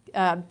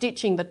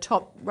ditching the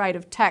top rate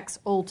of tax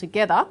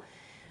altogether.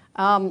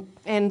 And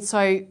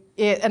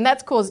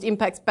that's caused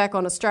impacts back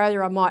on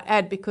Australia, I might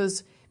add,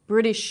 because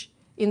British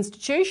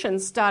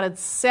institutions started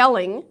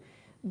selling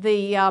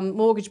the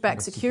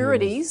mortgage-backed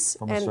securities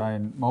from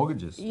Australian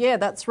mortgages. Yeah,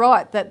 that's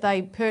right, that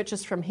they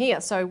purchased from here.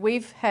 So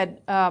we've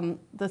had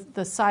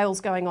the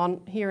sales going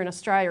on here in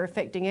Australia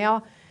affecting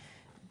our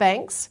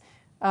banks.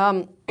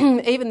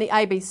 Even the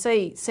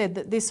ABC said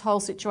that this whole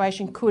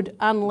situation could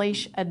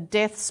unleash a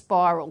death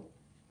spiral.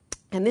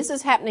 And this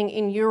is happening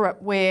in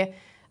Europe, where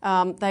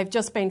they've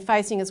just been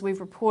facing, as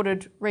we've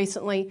reported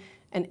recently,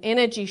 an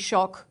energy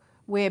shock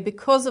where,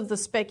 because of the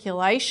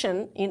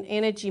speculation in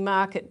energy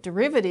market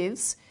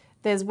derivatives,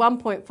 there's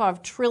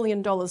 $1.5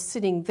 trillion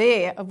sitting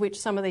there, of which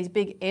some of these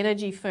big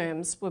energy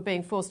firms were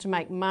being forced to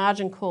make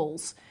margin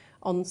calls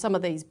on some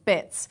of these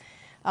bets.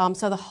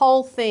 So the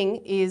whole thing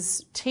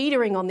is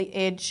teetering on the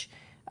edge.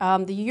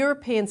 The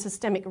European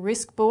Systemic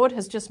Risk Board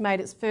has just made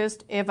its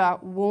first ever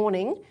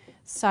warning,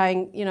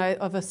 saying,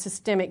 of a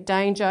systemic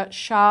danger,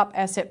 sharp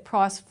asset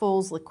price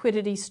falls,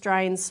 liquidity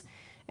strains,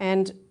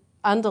 and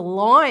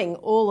underlying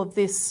all of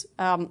this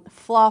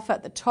fluff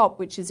at the top,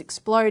 which is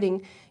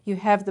exploding, you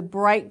have the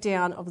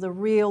breakdown of the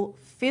real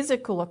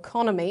physical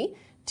economy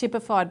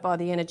typified by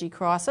the energy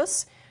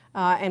crisis.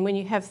 And when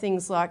you have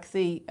things like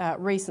the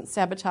recent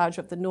sabotage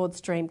of the Nord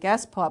Stream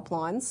gas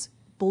pipelines,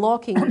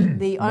 blocking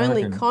the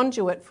only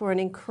conduit for an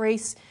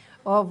increase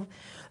of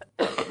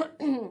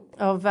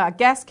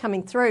gas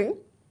coming through.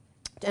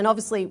 And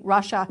obviously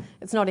Russia,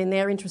 it's not in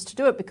their interest to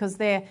do it because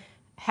they're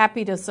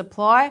happy to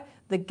supply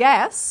the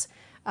gas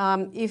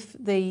if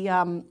they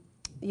had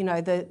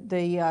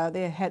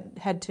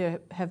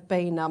to have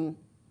been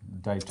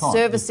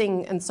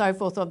servicing and so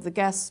forth of the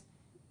gas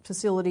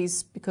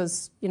facilities,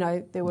 because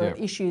there were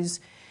issues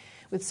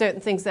with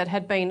certain things that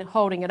had been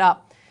holding it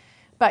up.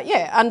 But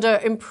under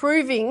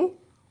improving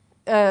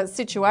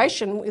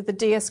situation with the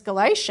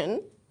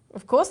de-escalation,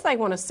 of course they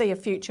want to see a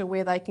future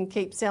where they can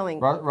keep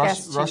selling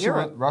gas to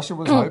Europe. Russia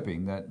was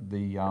hoping that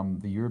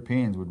the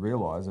Europeans would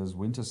realise, as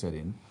winter set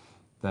in,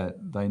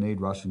 that they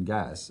need Russian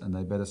gas and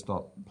they better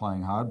stop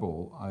playing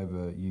hardball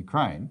over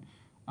Ukraine.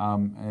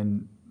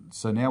 And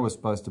so now we're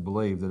supposed to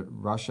believe that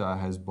Russia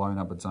has blown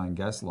up its own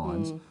gas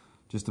lines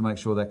just to make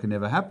sure that can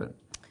never happen,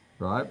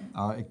 right?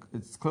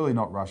 It's clearly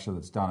not Russia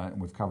that's done it,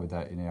 and we've covered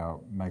that in our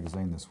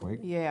magazine this week.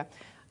 Yeah.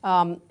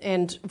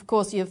 And of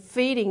course you're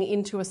feeding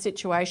into a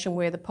situation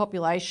where the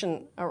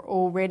population are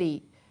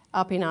already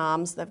up in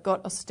arms. They've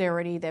got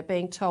austerity. They're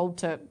being told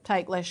to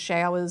take less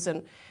showers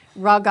and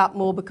rug up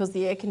more because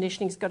the air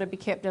conditioning's got to be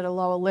kept at a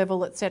lower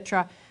level,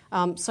 etc.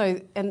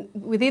 And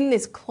within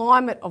this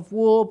climate of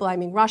war,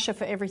 blaming Russia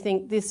for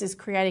everything, this is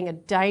creating a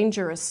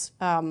dangerous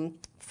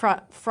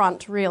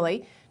front,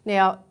 really.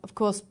 Now, of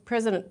course,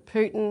 President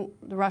Putin,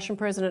 the Russian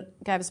president,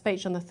 gave a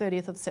speech on the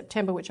 30th of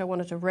September, which I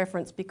wanted to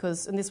reference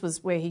and this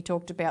was where he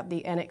talked about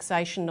the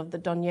annexation of the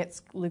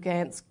Donetsk,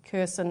 Lugansk,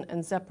 Kherson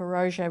and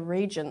Zaporozhye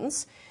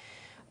regions.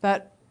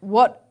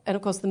 And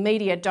of course the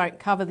media don't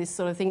cover this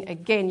sort of thing.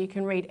 Again, you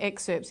can read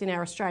excerpts in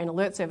our Australian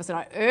Alert Service, and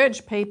I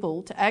urge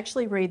people to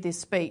actually read this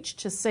speech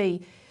to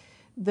see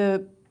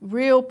the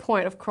real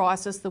point of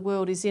crisis the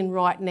world is in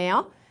right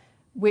now,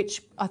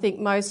 which I think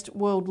most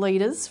world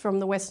leaders from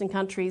the Western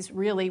countries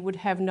really would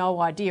have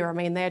no idea. I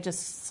mean, they're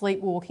just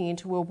sleepwalking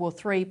into World War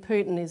III.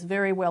 Putin is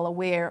very well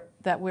aware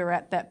that we're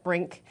at that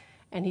brink,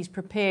 and he's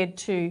prepared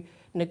to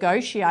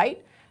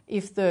negotiate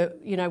if the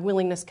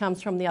willingness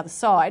comes from the other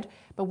side.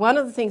 But one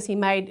of the things he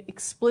made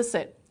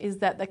explicit is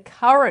that the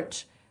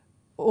current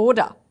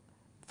order,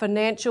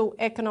 financial,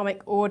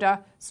 economic order,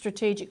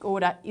 strategic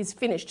order, is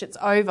finished. It's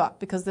over,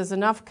 because there's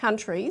enough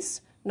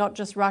countries, not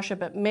just Russia,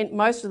 but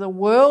most of the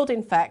world,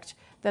 in fact,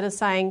 that are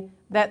saying,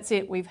 that's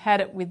it, we've had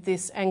it with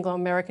this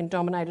Anglo-American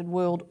dominated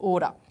world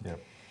order. Yep.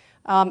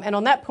 And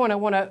on that point, I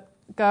want to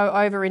go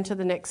over into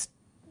the next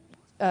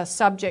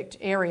subject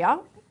area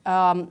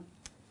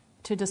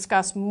to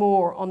discuss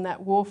more on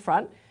that war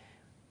front.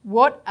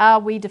 What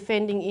are we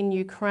defending in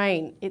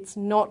Ukraine? It's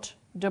not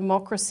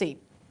democracy.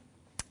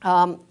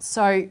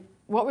 So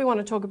what we want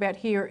to talk about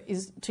here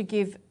is to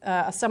give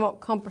a somewhat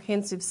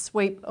comprehensive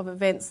sweep of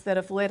events that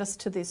have led us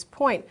to this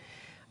point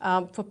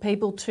for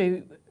people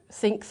to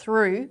think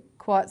through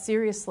quite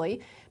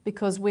seriously,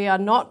 because we are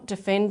not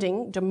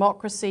defending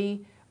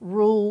democracy,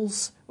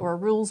 rules, or a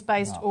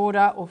rules-based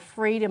order or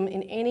freedom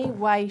in any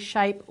way,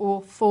 shape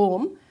or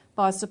form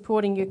by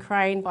supporting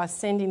Ukraine, by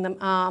sending them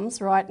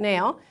arms right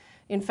now.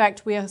 In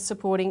fact, we are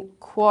supporting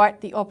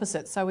quite the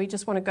opposite. So we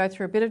just want to go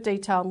through a bit of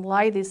detail and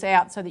lay this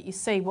out so that you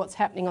see what's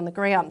happening on the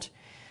ground.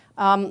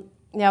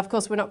 Now, of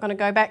course, we're not going to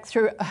go back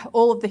through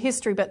all of the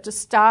history, but just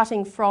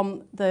starting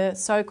from the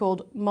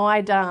so-called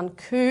Maidan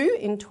coup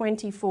in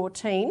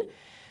 2014,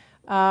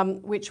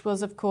 which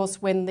was, of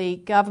course, when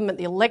the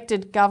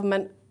elected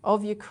government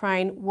of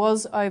Ukraine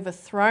was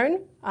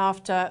overthrown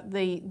after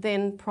the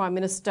then Prime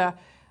Minister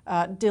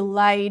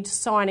delayed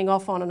signing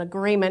off on an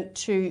agreement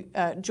to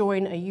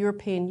join a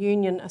European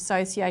Union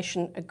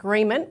Association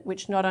agreement,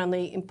 which not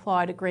only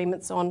implied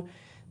agreements on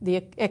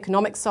the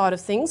economic side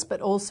of things, but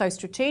also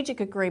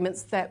strategic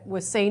agreements that were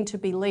seen to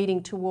be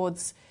leading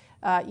towards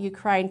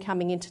Ukraine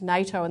coming into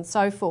NATO and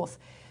so forth.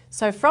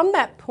 So from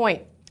that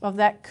point of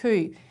that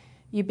coup,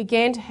 you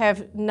began to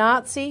have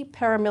Nazi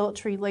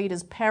paramilitary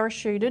leaders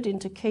parachuted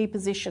into key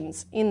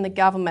positions in the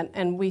government,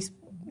 and we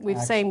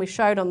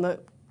showed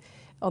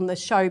on the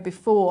show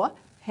before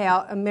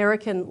how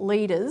American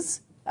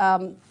leaders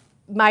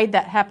made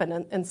that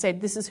happen and said,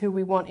 this is who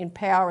we want in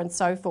power and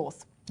so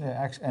forth.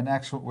 Yeah,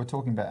 we're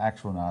talking about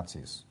actual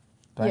Nazis.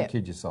 Don't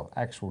kid yourself,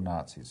 actual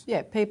Nazis.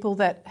 Yeah, people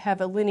that have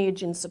a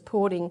lineage in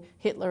supporting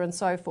Hitler and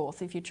so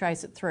forth, if you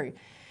trace it through.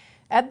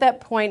 At that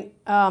point,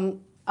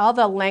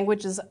 other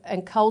languages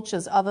and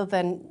cultures other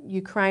than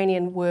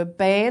Ukrainian were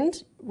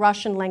banned.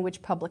 Russian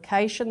language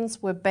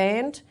publications were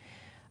banned.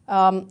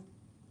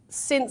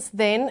 Since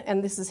then,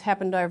 and this has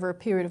happened over a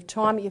period of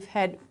time, you've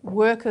had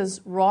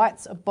workers'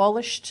 rights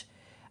abolished.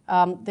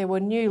 There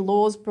were new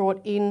laws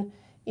brought in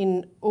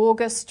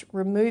August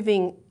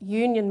removing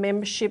union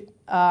membership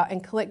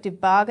and collective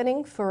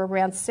bargaining for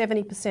around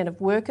 70% of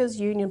workers.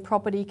 Union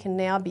property can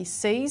now be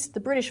seized. The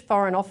British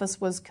Foreign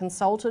Office was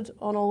consulted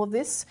on all of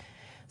this,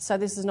 so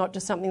this is not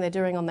just something they're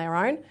doing on their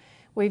own.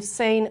 We've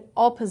seen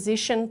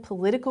opposition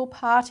political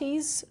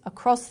parties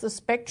across the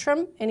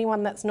spectrum,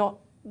 anyone that's not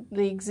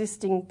the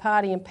existing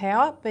party in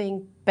power,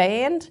 being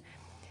banned.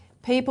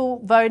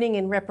 People voting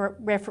in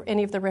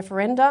any of the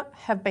referenda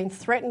have been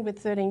threatened with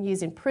 13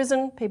 years in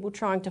prison. People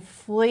trying to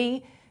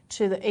flee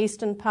to the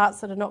eastern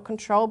parts that are not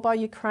controlled by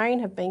Ukraine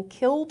have been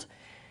killed.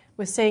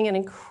 We're seeing an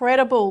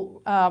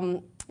incredible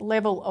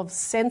level of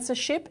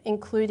censorship,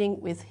 including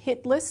with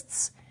hit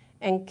lists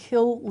and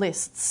kill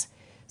lists.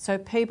 So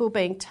people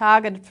being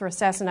targeted for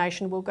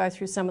assassination. We'll go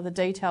through some of the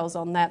details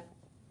on that.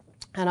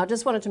 And I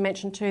just wanted to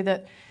mention too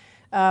that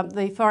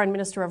the Foreign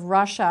Minister of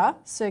Russia,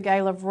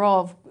 Sergei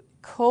Lavrov,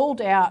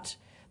 called out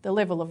the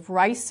level of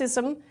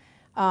racism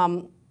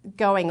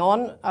going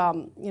on,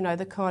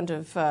 the kind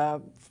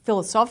of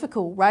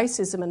philosophical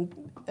racism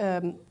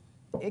and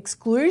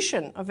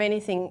exclusion of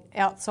anything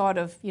outside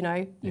of,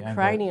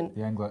 Ukrainian.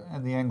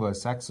 The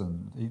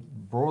Anglo-Saxon,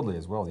 broadly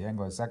as well, the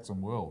Anglo-Saxon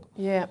world.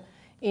 Yeah.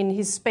 In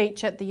his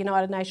speech at the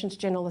United Nations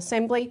General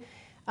Assembly,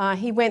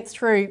 he went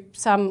through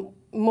some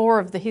more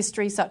of the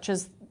history, such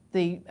as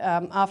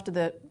after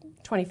the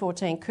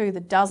 2014 coup, the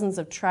dozens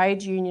of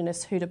trade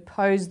unionists who'd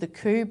opposed the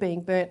coup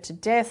being burnt to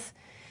death,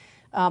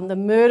 the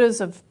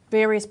murders of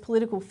various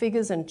political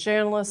figures and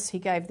journalists. He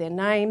gave their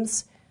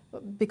names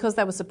because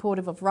they were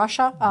supportive of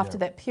Russia after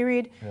that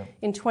period.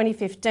 In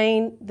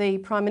 2015, the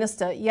Prime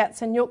Minister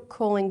Yatsenyuk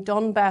calling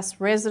Donbass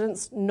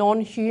residents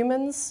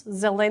non-humans.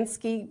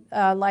 Zelensky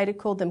later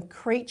called them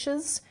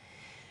creatures.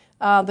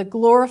 The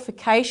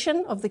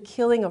glorification of the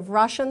killing of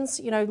Russians,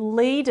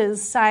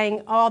 leaders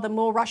saying, the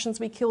more Russians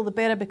we kill, the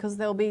better, because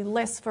there'll be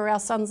less for our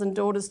sons and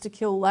daughters to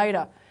kill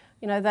later.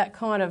 That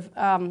kind of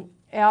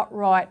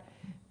outright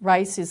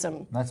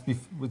racism.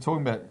 We're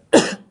talking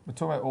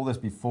about all this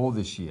before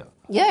this year.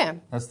 Yeah.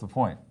 That's the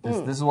point.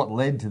 This is what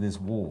led to this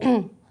war.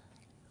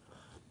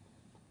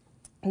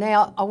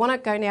 Now, I want to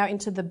go now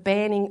into the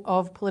banning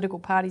of political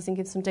parties and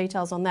give some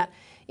details on that.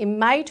 In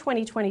May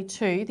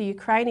 2022, the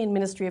Ukrainian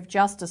Ministry of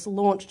Justice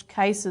launched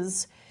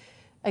cases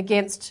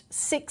against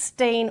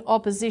 16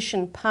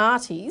 opposition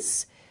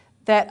parties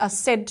that are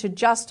said to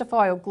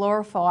justify or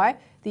glorify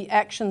the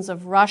actions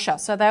of Russia.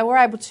 So they were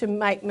able to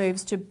make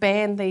moves to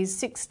ban these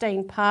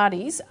 16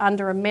 parties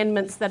under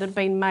amendments that had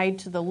been made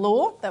to the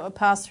law that were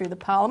passed through the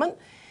Parliament.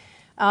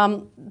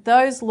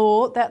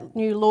 That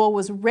new law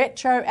was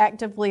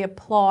retroactively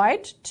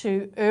applied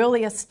to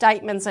earlier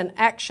statements and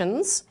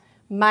actions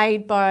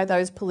made by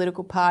those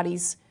political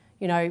parties,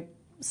 in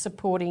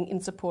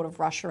support of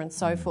Russia and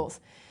so forth.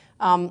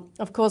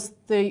 Of course,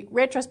 the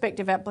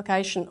retrospective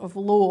application of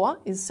law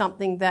is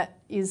something that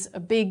is a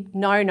big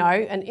no-no,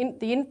 and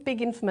the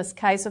big infamous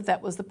case of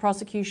that was the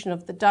prosecution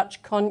of the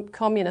Dutch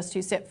communist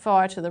who set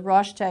fire to the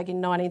Reichstag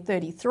in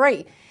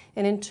 1933.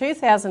 And in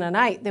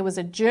 2008, there was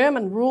a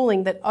German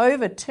ruling that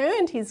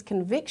overturned his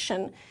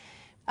conviction.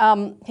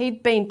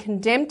 He'd been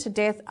condemned to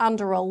death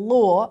under a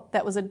law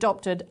that was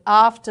adopted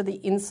after the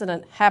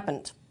incident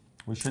happened.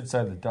 We should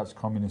say the Dutch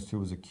communist who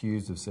was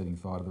accused of setting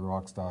fire to the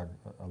Reichstag,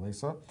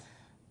 Elisa,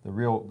 the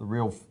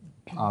real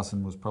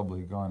arson was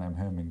probably a guy named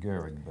Hermann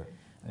Goering. But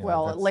anyway,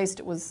 well, at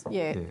least it was,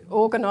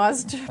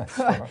 organised.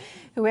 Right.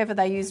 Whoever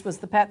they used was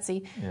the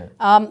patsy. Yeah.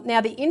 Now,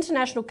 the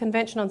International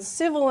Convention on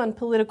Civil and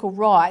Political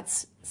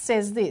Rights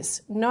says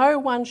this: no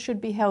one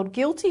should be held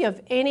guilty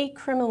of any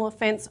criminal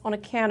offence on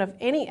account of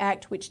any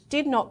act which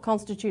did not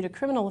constitute a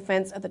criminal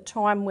offence at the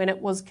time when it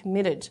was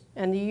committed.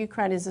 And the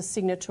Ukraine is a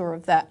signatory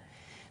of that.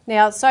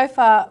 Now, so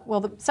far,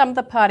 some of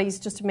the parties,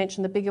 just to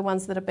mention the bigger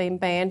ones that have been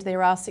banned,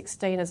 there are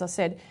 16, as I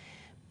said,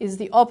 is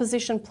the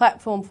Opposition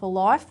Platform for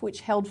Life,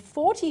 which held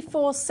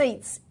 44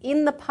 seats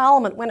in the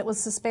Parliament when it was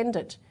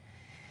suspended.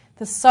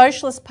 The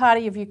Socialist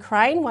Party of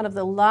Ukraine, one of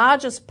the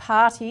largest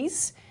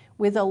parties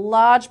with a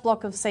large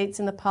block of seats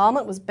in the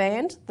parliament, was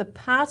banned. The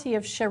party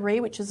of Shari,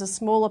 which is a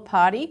smaller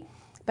party,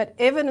 but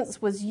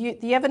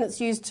the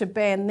evidence used to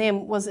ban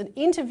them was an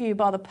interview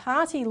by the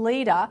party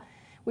leader,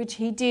 which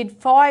he did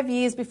 5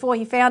 years before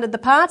he founded the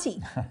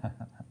party.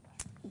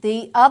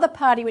 The other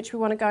party, which we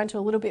want to go into a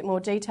little bit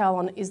more detail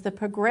on, is the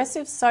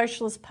Progressive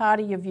Socialist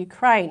Party of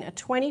Ukraine, a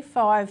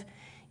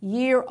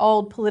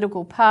 25-year-old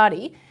political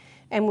party.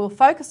 And we'll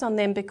focus on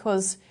them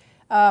because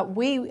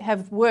we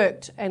have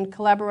worked and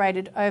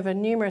collaborated over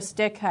numerous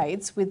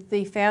decades with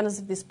the founders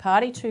of this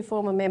party, 2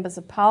 former members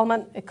of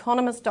parliament,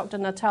 economist Dr.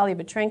 Natalia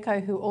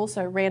Vitrenko, who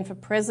also ran for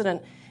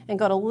president and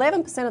got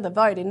 11% of the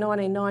vote in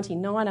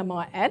 1999, I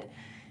might add,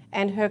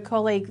 and her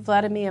colleague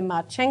Vladimir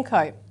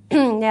Marchenko.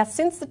 Now,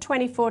 since the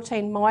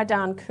 2014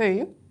 Maidan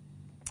coup,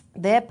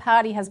 their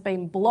party has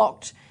been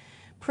blocked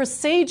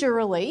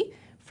procedurally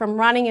from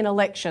running in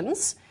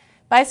elections.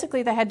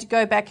 Basically, they had to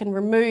go back and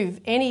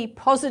remove any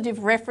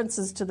positive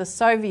references to the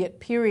Soviet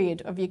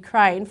period of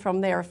Ukraine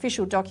from their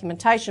official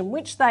documentation,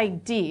 which they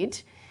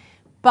did,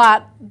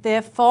 but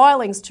their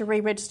filings to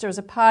re-register as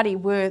a party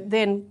were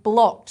then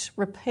blocked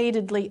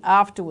repeatedly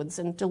afterwards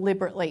and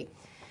deliberately.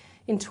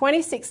 In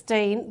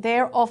 2016,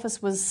 their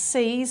office was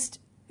seized.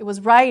 It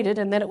was raided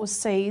and then it was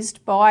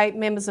seized by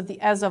members of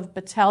the Azov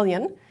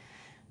Battalion,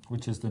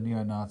 which is the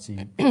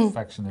neo-Nazi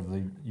faction of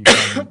the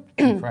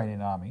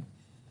Ukrainian army.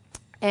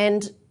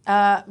 And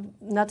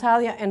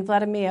Natalia and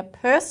Vladimir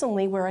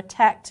personally were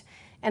attacked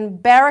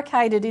and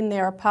barricaded in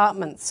their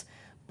apartments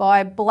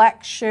by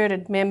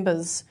black-shirted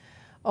members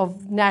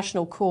of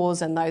National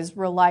Cause and those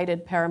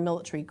related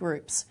paramilitary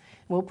groups.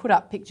 We'll put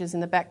up pictures in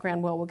the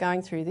background while we're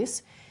going through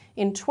this.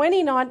 In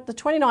the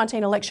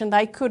 2019 election,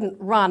 they couldn't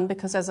run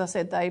because, as I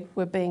said, they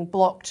were being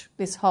blocked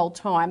this whole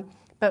time.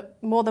 But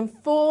more than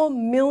 4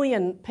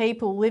 million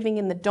people living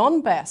in the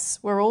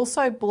Donbass were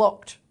also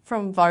blocked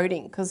from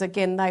voting because,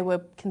 again, they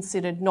were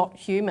considered not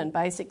human,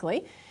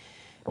 basically.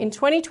 In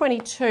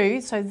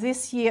 2022, so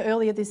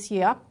earlier this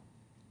year,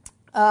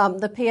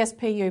 the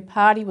PSPU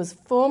party was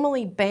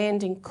formally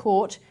banned in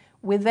court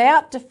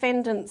without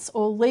defendants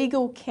or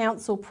legal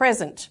counsel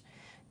present.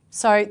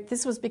 So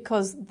this was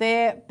because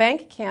their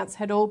bank accounts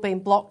had all been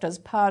blocked as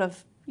part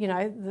of,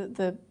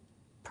 the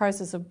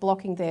process of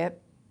blocking their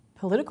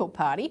political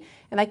party,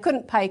 and they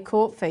couldn't pay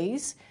court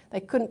fees, they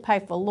couldn't pay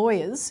for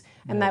lawyers,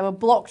 and they were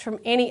blocked from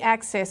any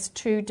access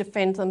to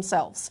defend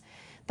themselves.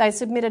 They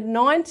submitted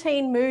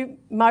 19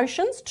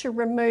 motions to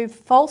remove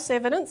false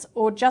evidence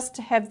or just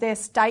to have their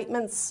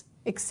statements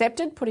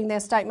accepted, putting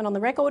their statement on the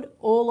record,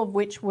 all of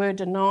which were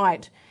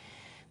denied.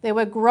 There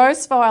were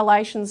gross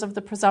violations of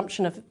the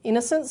presumption of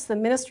innocence. The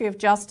Ministry of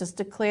Justice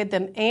declared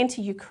them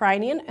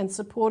anti-Ukrainian and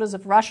supporters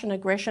of Russian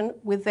aggression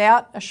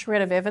without a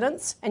shred of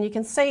evidence. And you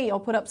can see, I'll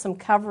put up some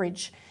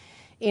coverage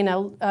in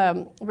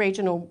a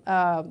regional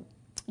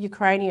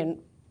Ukrainian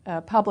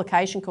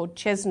publication called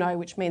Chesno,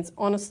 which means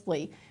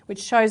honestly,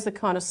 which shows the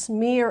kind of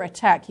smear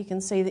attack. You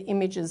can see the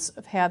images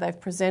of how they've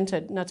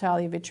presented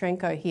Natalia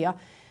Vitrenko here,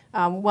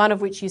 one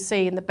of which you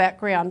see in the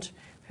background.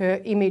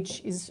 Her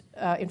image is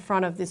in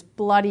front of this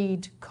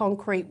bloodied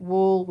concrete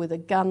wall with a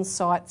gun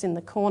sights in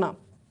the corner.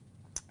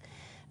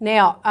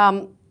 Now,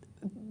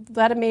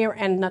 Vladimir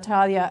and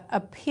Natalia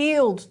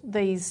appealed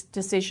these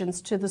decisions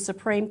to the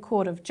Supreme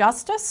Court of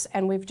Justice,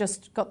 and we've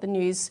just got the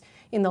news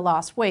in the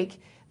last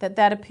week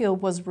that appeal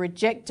was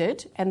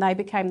rejected, and they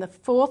became the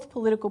 4th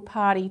political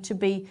party to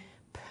be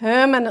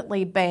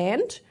permanently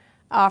banned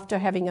after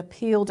having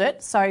appealed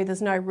it, so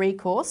there's no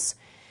recourse.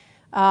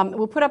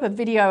 We'll put up a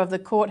video of the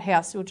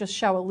courthouse. We'll just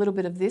show a little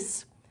bit of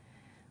this.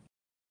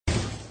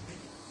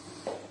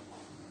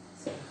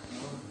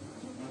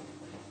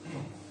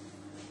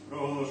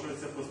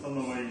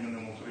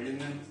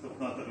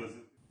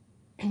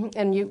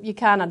 And you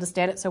can't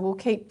understand it, so we'll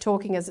keep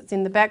talking as it's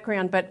in the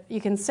background. But you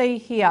can see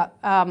here,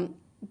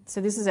 so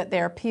this is at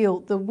their appeal,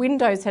 the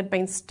windows had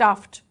been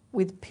stuffed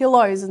with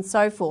pillows and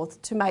so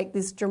forth to make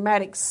this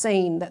dramatic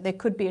scene that there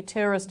could be a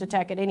terrorist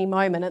attack at any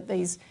moment. At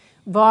these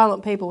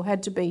violent people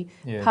had to be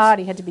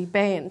had to be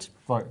banned.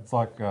 It's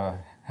like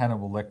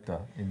Hannibal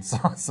Lecter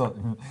inside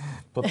something.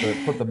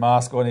 Put the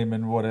mask on him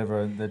and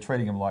whatever. And they're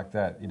treating him like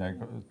that.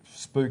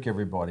 Spook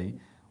everybody.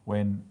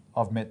 When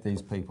I've met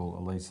these people,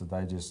 Elisa,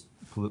 they just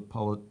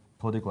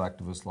political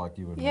activists like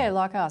you and me. Yeah,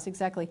 like us,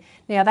 exactly.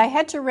 Now they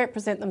had to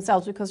represent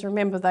themselves because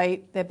remember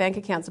their bank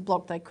accounts are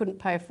blocked. They couldn't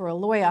pay for a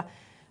lawyer.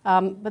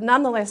 But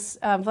nonetheless,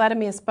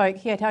 Vladimir spoke.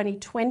 He had only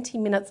 20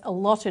 minutes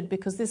allotted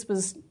because this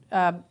was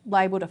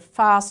labelled a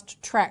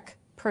fast-track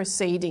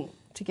proceeding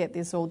to get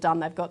this all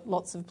done. They've got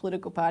lots of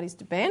political parties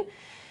to ban.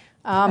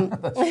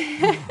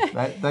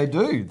 They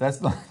do.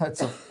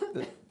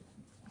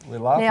 We're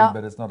laughing, now,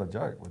 but it's not a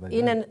joke.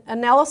 In an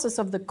analysis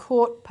of the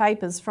court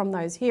papers from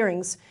those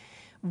hearings,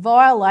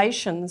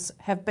 violations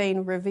have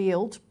been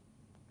revealed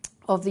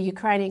of the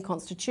Ukrainian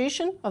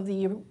Constitution, of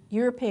the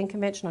European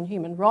Convention on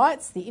Human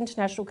Rights, the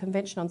International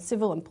Convention on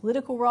Civil and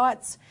Political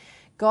Rights,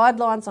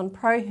 guidelines on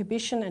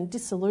prohibition and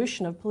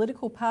dissolution of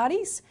political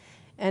parties,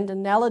 and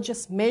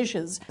analogous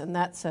measures. And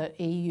that's an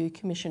EU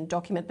Commission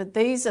document. But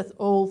these are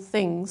all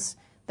things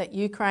that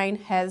Ukraine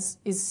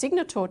is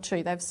signatory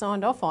to. They've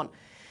signed off on.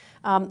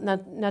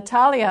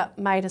 Natalia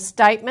made a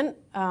statement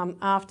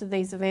after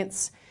these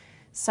events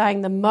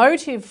saying the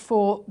motive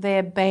for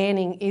their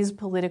banning is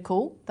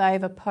political.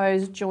 They've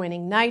opposed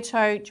joining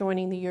NATO,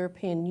 joining the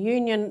European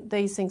Union.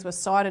 These things were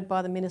cited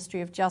by the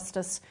Ministry of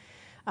Justice.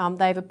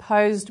 They've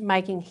opposed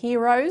making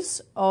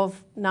heroes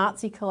of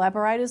Nazi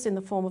collaborators in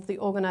the form of the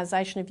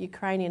Organisation of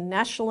Ukrainian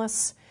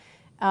Nationalists.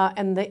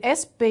 And the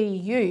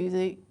SBU,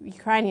 the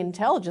Ukrainian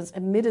intelligence,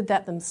 admitted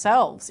that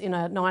themselves in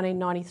a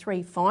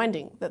 1993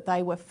 finding that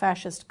they were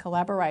fascist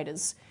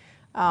collaborators.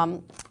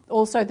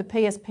 Also, the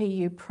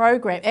PSPU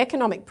program,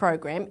 economic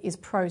program, is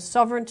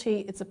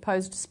pro-sovereignty. It's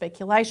opposed to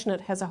speculation.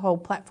 It has a whole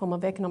platform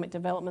of economic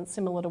development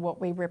similar to what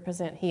we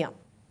represent here.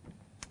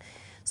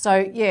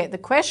 So, yeah, the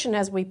question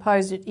as we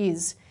posed it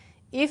is,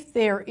 if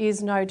there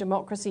is no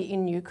democracy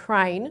in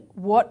Ukraine,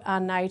 what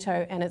are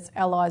NATO and its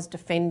allies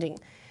defending?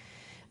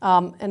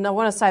 And I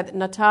want to say that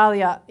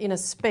Natalia, in a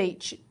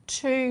speech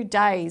 2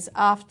 days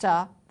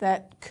after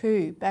that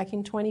coup back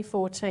in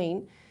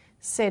 2014,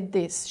 said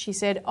this. She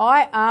said,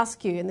 I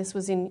ask you, and this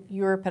was in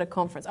Europe at a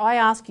conference, I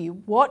ask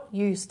you, what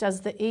use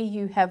does the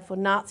EU have for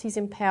Nazis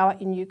in power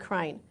in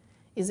Ukraine?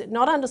 Is it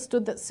not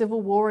understood that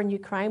civil war in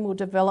Ukraine will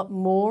develop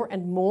more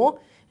and more?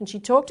 And she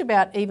talked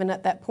about, even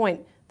at that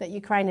point, that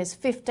Ukraine has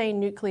 15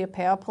 nuclear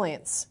power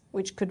plants,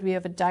 which could be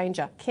of a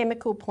danger,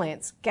 chemical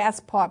plants, gas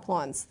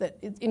pipelines, that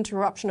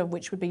interruption of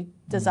which would be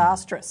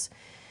disastrous.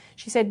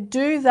 She said,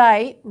 do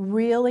they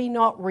really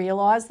not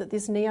realise that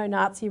this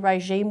neo-Nazi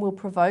regime will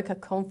provoke a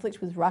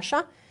conflict with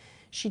Russia?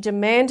 She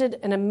demanded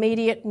an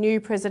immediate new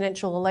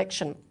presidential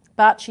election.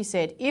 But, she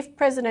said, if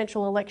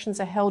presidential elections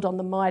are held on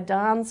the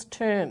Maidan's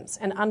terms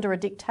and under a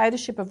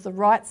dictatorship of the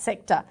right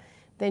sector,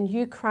 then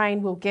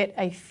Ukraine will get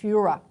a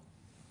Führer.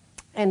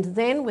 And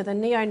then, with a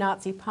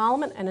neo-Nazi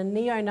parliament and a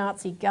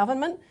neo-Nazi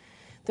government,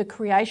 the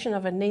creation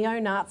of a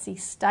neo-Nazi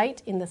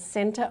state in the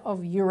centre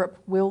of Europe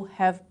will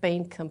have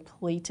been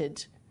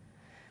completed.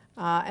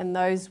 And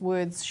those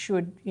words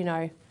should,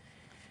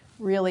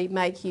 really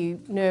make you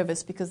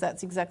nervous, because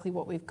that's exactly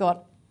what we've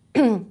got.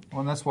 Well,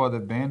 and that's why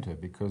they've banned her,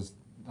 because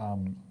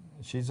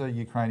she's a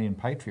Ukrainian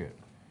patriot,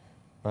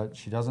 but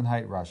she doesn't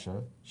hate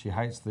Russia. She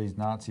hates these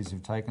Nazis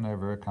who've taken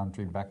over her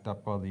country, backed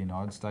up by the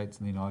United States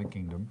and the United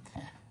Kingdom,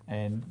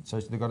 and so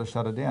they've got to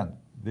shut her down.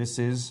 This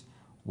is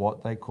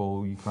what they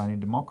call Ukrainian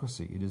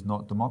democracy. It is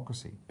not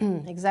democracy.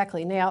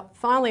 Exactly. Now,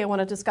 finally, I want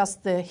to discuss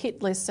the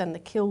hit lists and the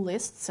kill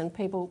lists, and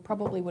people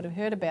probably would have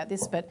heard about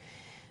this, but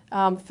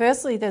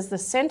firstly, there's the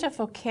Centre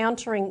for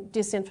Countering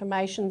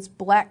Disinformation's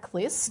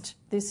blacklist.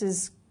 This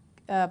is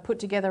put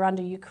together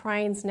under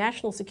Ukraine's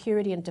National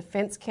Security and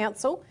Defence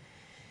Council,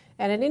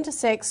 and it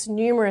intersects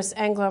numerous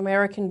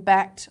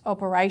Anglo-American-backed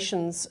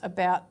operations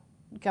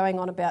going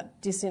on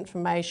about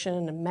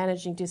disinformation and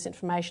managing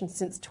disinformation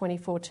since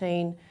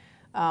 2014,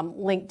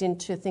 linked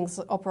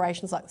into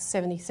operations like the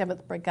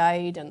 77th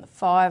Brigade and the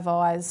Five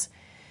Eyes.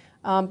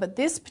 But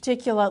this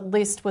particular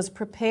list was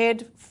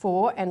prepared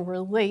for and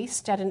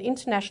released at an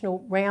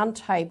international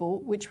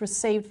roundtable which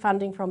received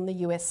funding from the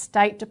US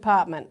State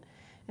Department.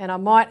 And I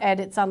might add,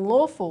 it's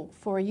unlawful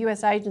for a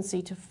US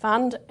agency to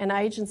fund an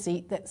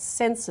agency that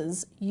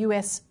censors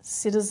US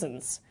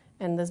citizens.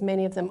 And there's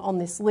many of them on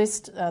this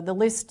list. The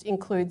list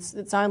includes,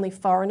 it's only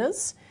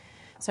foreigners,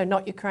 so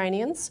not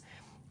Ukrainians.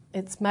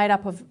 It's made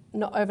up of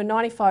over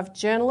 95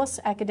 journalists,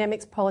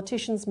 academics,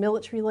 politicians,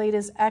 military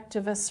leaders,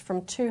 activists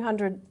from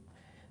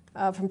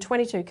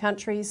 22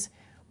 countries,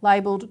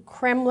 labelled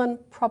Kremlin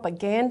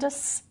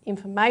propagandists,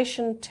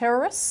 information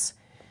terrorists,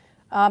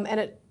 and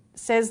it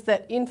says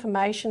that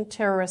information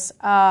terrorists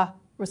are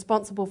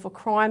responsible for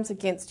crimes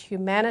against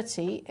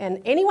humanity,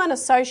 and anyone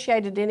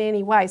associated in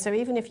any way, so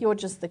even if you're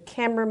just the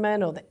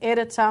cameraman or the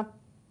editor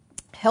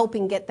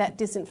helping get that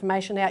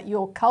disinformation out,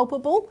 you're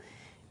culpable,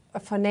 a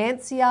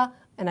financier,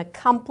 an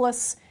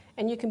accomplice,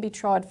 and you can be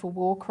tried for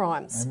war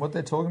crimes. And what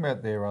they're talking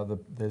about there are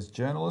there's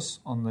journalists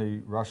on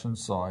the Russian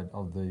side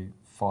of the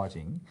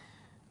fighting,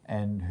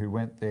 and who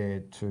went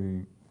there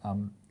to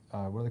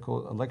what do they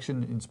call it?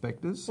 Election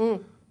inspectors,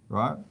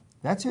 right?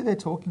 That's who they're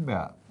talking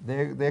about.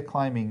 They're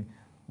claiming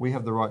we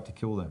have the right to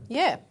kill them.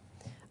 Yeah.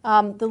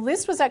 The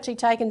list was actually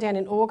taken down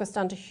in August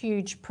under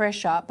huge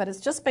pressure, but it's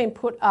just been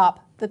put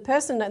up. The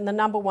person in the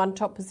number one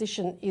top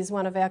position is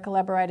one of our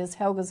collaborators,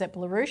 Helga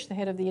Zepp-LaRouche, the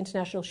head of the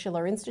International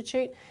Schiller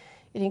Institute.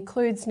 It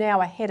includes now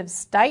a head of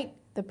state,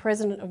 the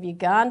president of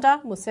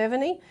Uganda,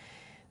 Museveni.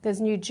 There's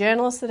new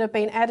journalists that have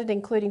been added,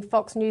 including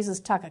Fox News'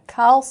 Tucker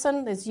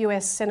Carlson. There's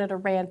US Senator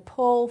Rand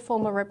Paul,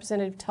 former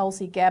Representative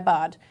Tulsi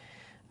Gabbard.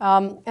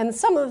 And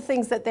some of the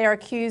things that they're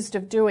accused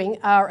of doing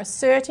are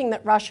asserting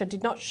that Russia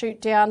did not shoot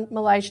down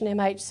Malaysian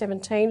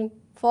MH17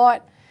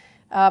 flight,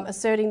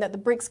 asserting that the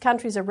BRICS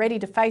countries are ready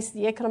to face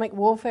the economic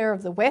warfare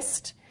of the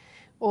West,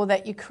 or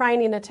that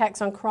Ukrainian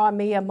attacks on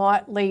Crimea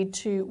might lead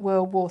to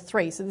World War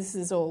III. So this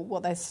is all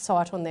what they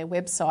cite on their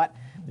website.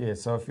 Yeah.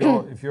 So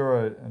if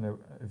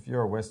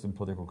you're a Western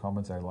political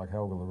commentator like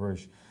Helga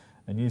LaRouche,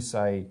 and you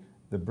say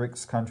the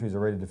BRICS countries are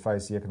ready to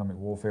face the economic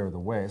warfare of the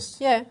West,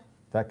 yeah,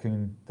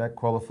 that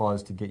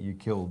qualifies to get you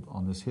killed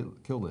on this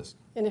kill list.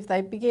 And if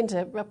they begin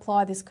to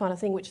apply this kind of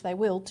thing, which they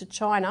will, to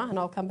China, and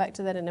I'll come back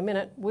to that in a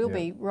minute, we'll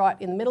be right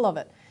in the middle of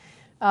it.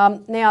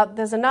 Now,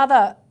 there's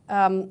another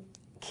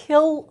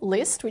kill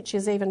list, which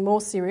is even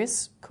more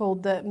serious,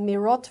 called the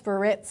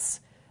Mirotvorets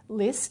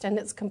list, and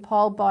it's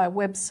compiled by a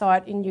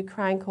website in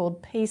Ukraine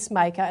called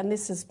Peacemaker, and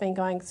this has been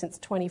going since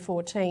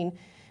 2014,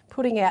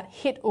 putting out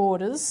hit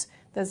orders.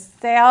 There's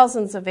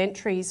thousands of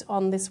entries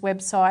on this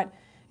website.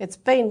 It's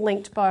been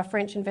linked by a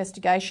French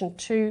investigation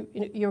to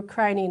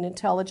Ukrainian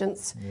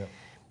intelligence. Yep.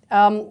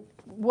 And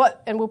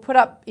we'll put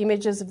up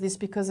images of this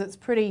because it's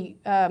pretty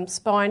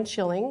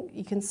spine-chilling.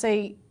 You can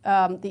see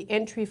the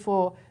entry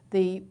for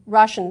the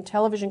Russian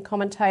television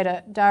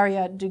commentator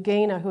Daria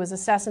Dugina, who was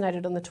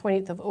assassinated on the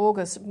 20th of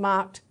August,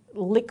 marked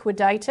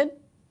liquidated.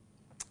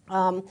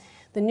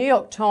 The New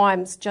York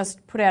Times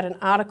just put out an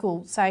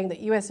article saying that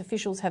US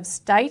officials have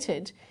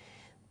stated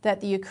that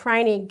the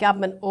Ukrainian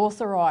government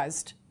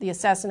authorised the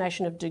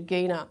assassination of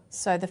Dugina.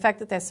 So the fact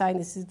that they're saying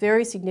this is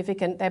very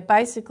significant. They're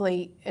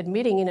basically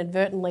admitting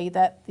inadvertently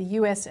that the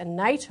US and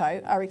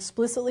NATO are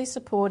explicitly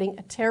supporting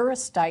a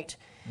terrorist state,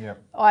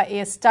 i.e.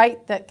 a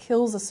state that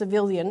kills a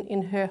civilian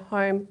in her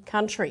home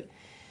country.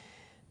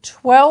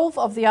 12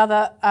 of the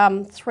other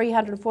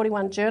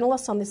 341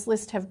 journalists on this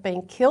list have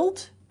been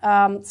killed,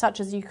 such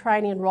as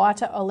Ukrainian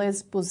writer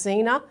Olez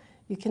Buzina.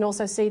 You can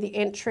also see the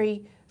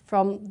entry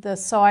from the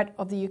site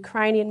of the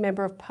Ukrainian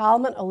Member of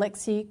Parliament,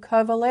 Alexei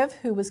Kovalev,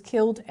 who was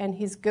killed, and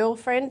his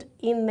girlfriend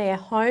in their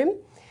home.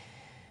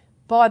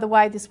 By the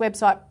way, this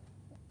website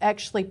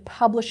actually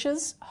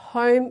publishes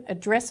home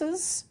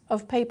addresses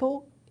of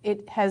people.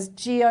 It has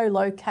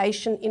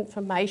geolocation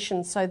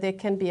information, so there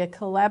can be a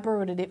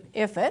collaborative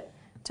effort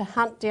to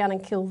hunt down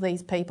and kill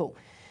these people.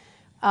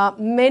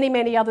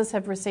 Many others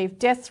have received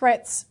death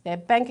threats. Their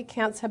bank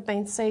accounts have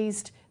been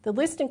seized. The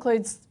list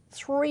includes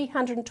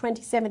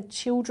 327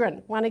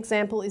 children. One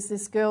example is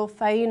this girl,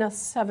 Faina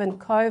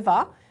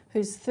Savinkova,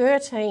 who's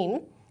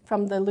 13,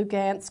 from the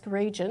Lugansk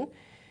region.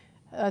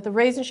 The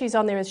reason she's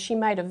on there is she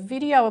made a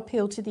video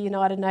appeal to the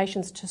United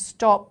Nations to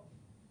stop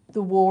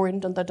the war in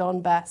the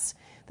Donbass.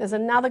 There's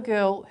another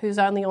girl who's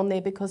only on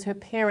there because her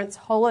parents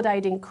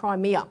holidayed in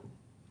Crimea.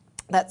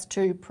 That's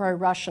too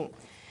pro-Russian.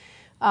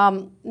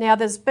 Now,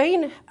 there's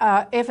been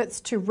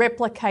efforts to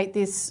replicate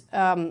this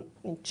in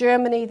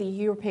Germany. The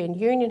European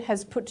Union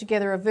has put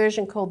together a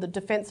version called the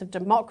Defence of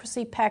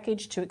Democracy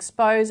Package to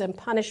expose and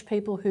punish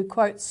people who,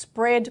 quote,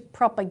 spread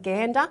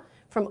propaganda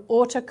from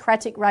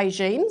autocratic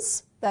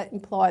regimes. That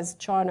implies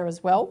China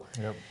as well.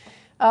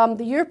 Yep.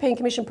 The European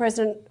Commission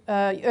President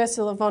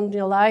Ursula von der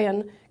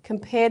Leyen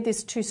compared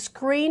this to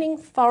screening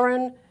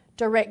foreign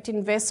direct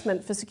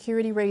investment for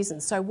security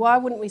reasons. So why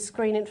wouldn't we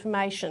screen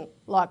information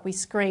like we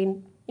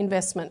screen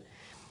investment?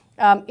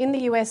 In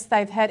the US,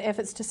 they've had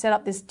efforts to set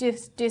up this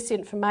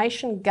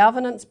disinformation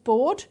governance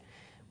board,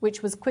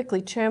 which was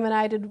quickly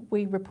terminated.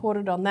 We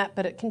reported on that,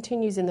 but it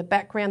continues in the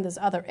background. There's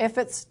other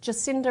efforts.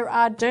 Jacinda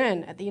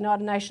Ardern at the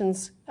United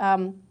Nations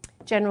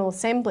General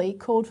Assembly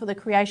called for the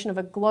creation of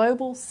a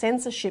global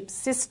censorship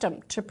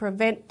system to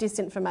prevent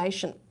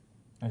disinformation.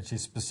 And she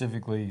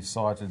specifically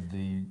cited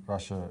the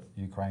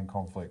Russia-Ukraine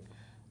conflict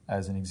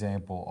as an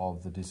example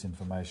of the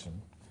disinformation.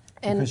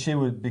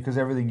 Because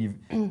everything you've...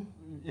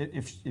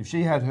 If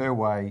she had her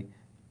way,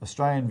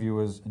 Australian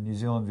viewers and New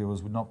Zealand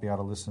viewers would not be able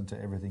to listen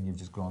to everything you've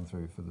just gone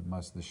through for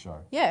most of the show.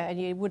 Yeah, and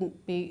you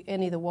wouldn't be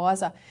any the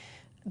wiser.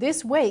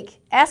 This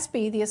week,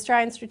 ASPI, the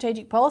Australian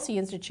Strategic Policy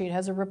Institute,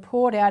 has a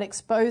report out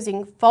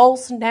exposing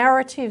false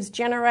narratives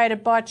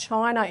generated by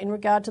China in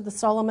regard to the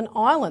Solomon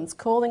Islands,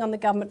 calling on the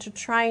government to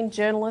train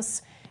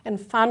journalists and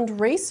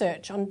fund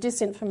research on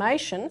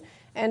disinformation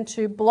and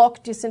to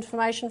block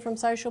disinformation from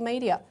social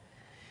media.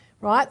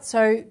 Right,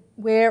 so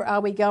where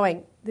are we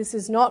going? This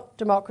is not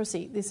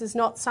democracy. This is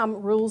not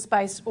some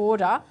rules-based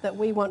order that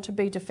we want to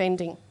be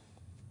defending.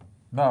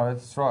 No,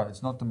 that's right.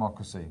 It's not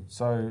democracy.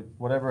 So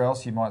whatever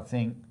else you might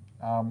think,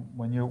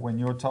 when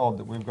you're told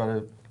that we've got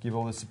to give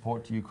all this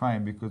support to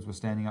Ukraine because we're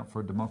standing up for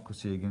a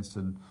democracy against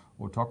an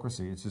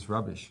autocracy, it's just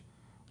rubbish,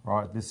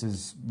 right? This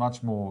is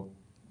much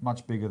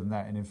bigger than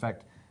that. And in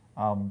fact,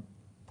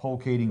 Paul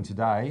Keating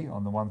today,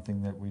 on the one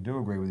thing that we do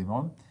agree with him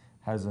on,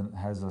 has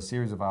a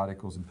series of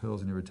articles in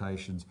Pearls and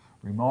Irritations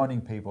reminding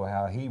people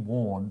how he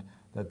warned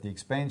that the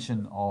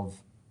expansion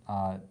of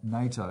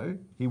NATO,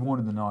 he warned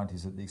in the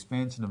 90s that the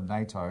expansion of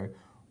NATO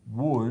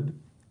would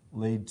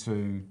lead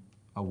to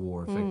a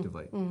war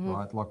effectively,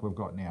 right, like we've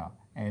got now.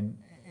 And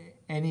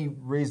any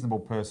reasonable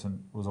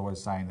person was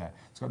always saying that.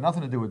 It's got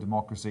nothing to do with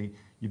democracy.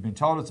 You've been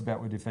told it's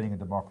about we're defending a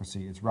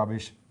democracy. It's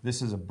rubbish.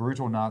 This is a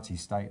brutal Nazi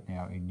state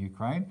now in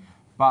Ukraine.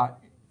 But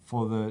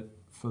for the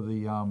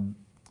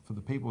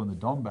people in the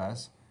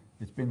Donbass,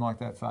 it's been like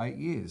that for 8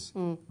 years,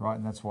 right?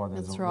 And that's why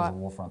there's a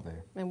war front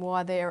there. And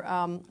why they're,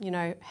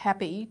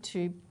 happy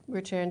to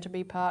return to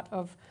be part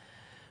of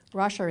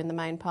Russia in the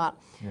main part.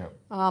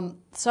 Yeah.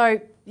 So,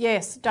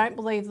 yes, don't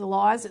believe the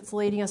lies. It's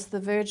leading us to the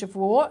verge of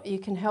war. You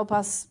can help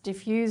us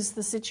diffuse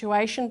the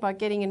situation by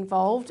getting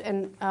involved,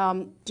 and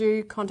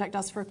do contact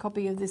us for a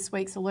copy of this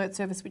week's alert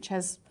service, which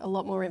has a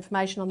lot more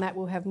information on that.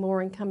 We'll have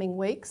more in coming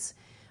weeks.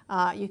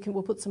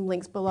 We'll put some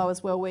links below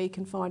as well where you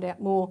can find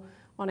out more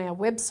on our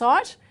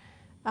website.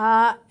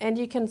 And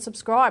you can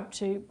subscribe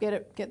to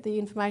get the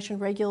information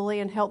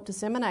regularly and help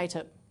disseminate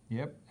it.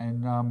 Yep,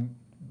 and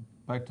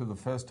back to the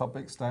first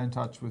topic, stay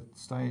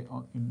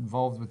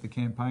involved with the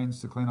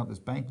campaigns to clean up this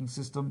banking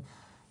system.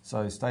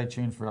 So stay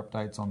tuned for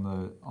updates on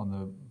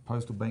the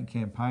postal bank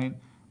campaign,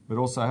 but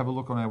also have a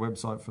look on our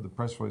website for the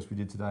press release we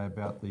did today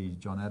about the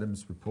John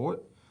Adams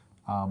report.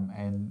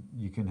 And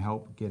you can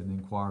help get an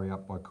inquiry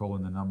up by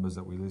calling the numbers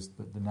that we list,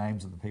 the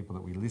names of the people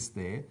that we list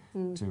there,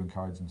 to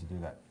encourage them to do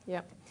that.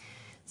 Yep.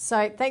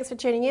 So thanks for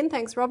tuning in.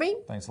 Thanks, Robbie.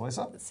 Thanks,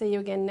 Alyssa. See you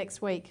again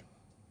next week.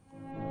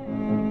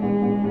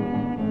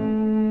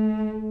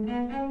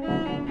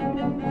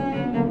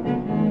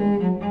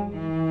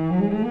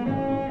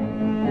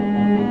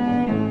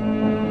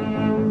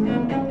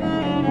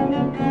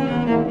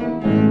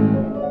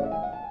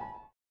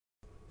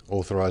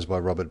 Authorised by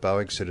Robert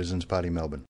Bowick, Citizens Party, Melbourne.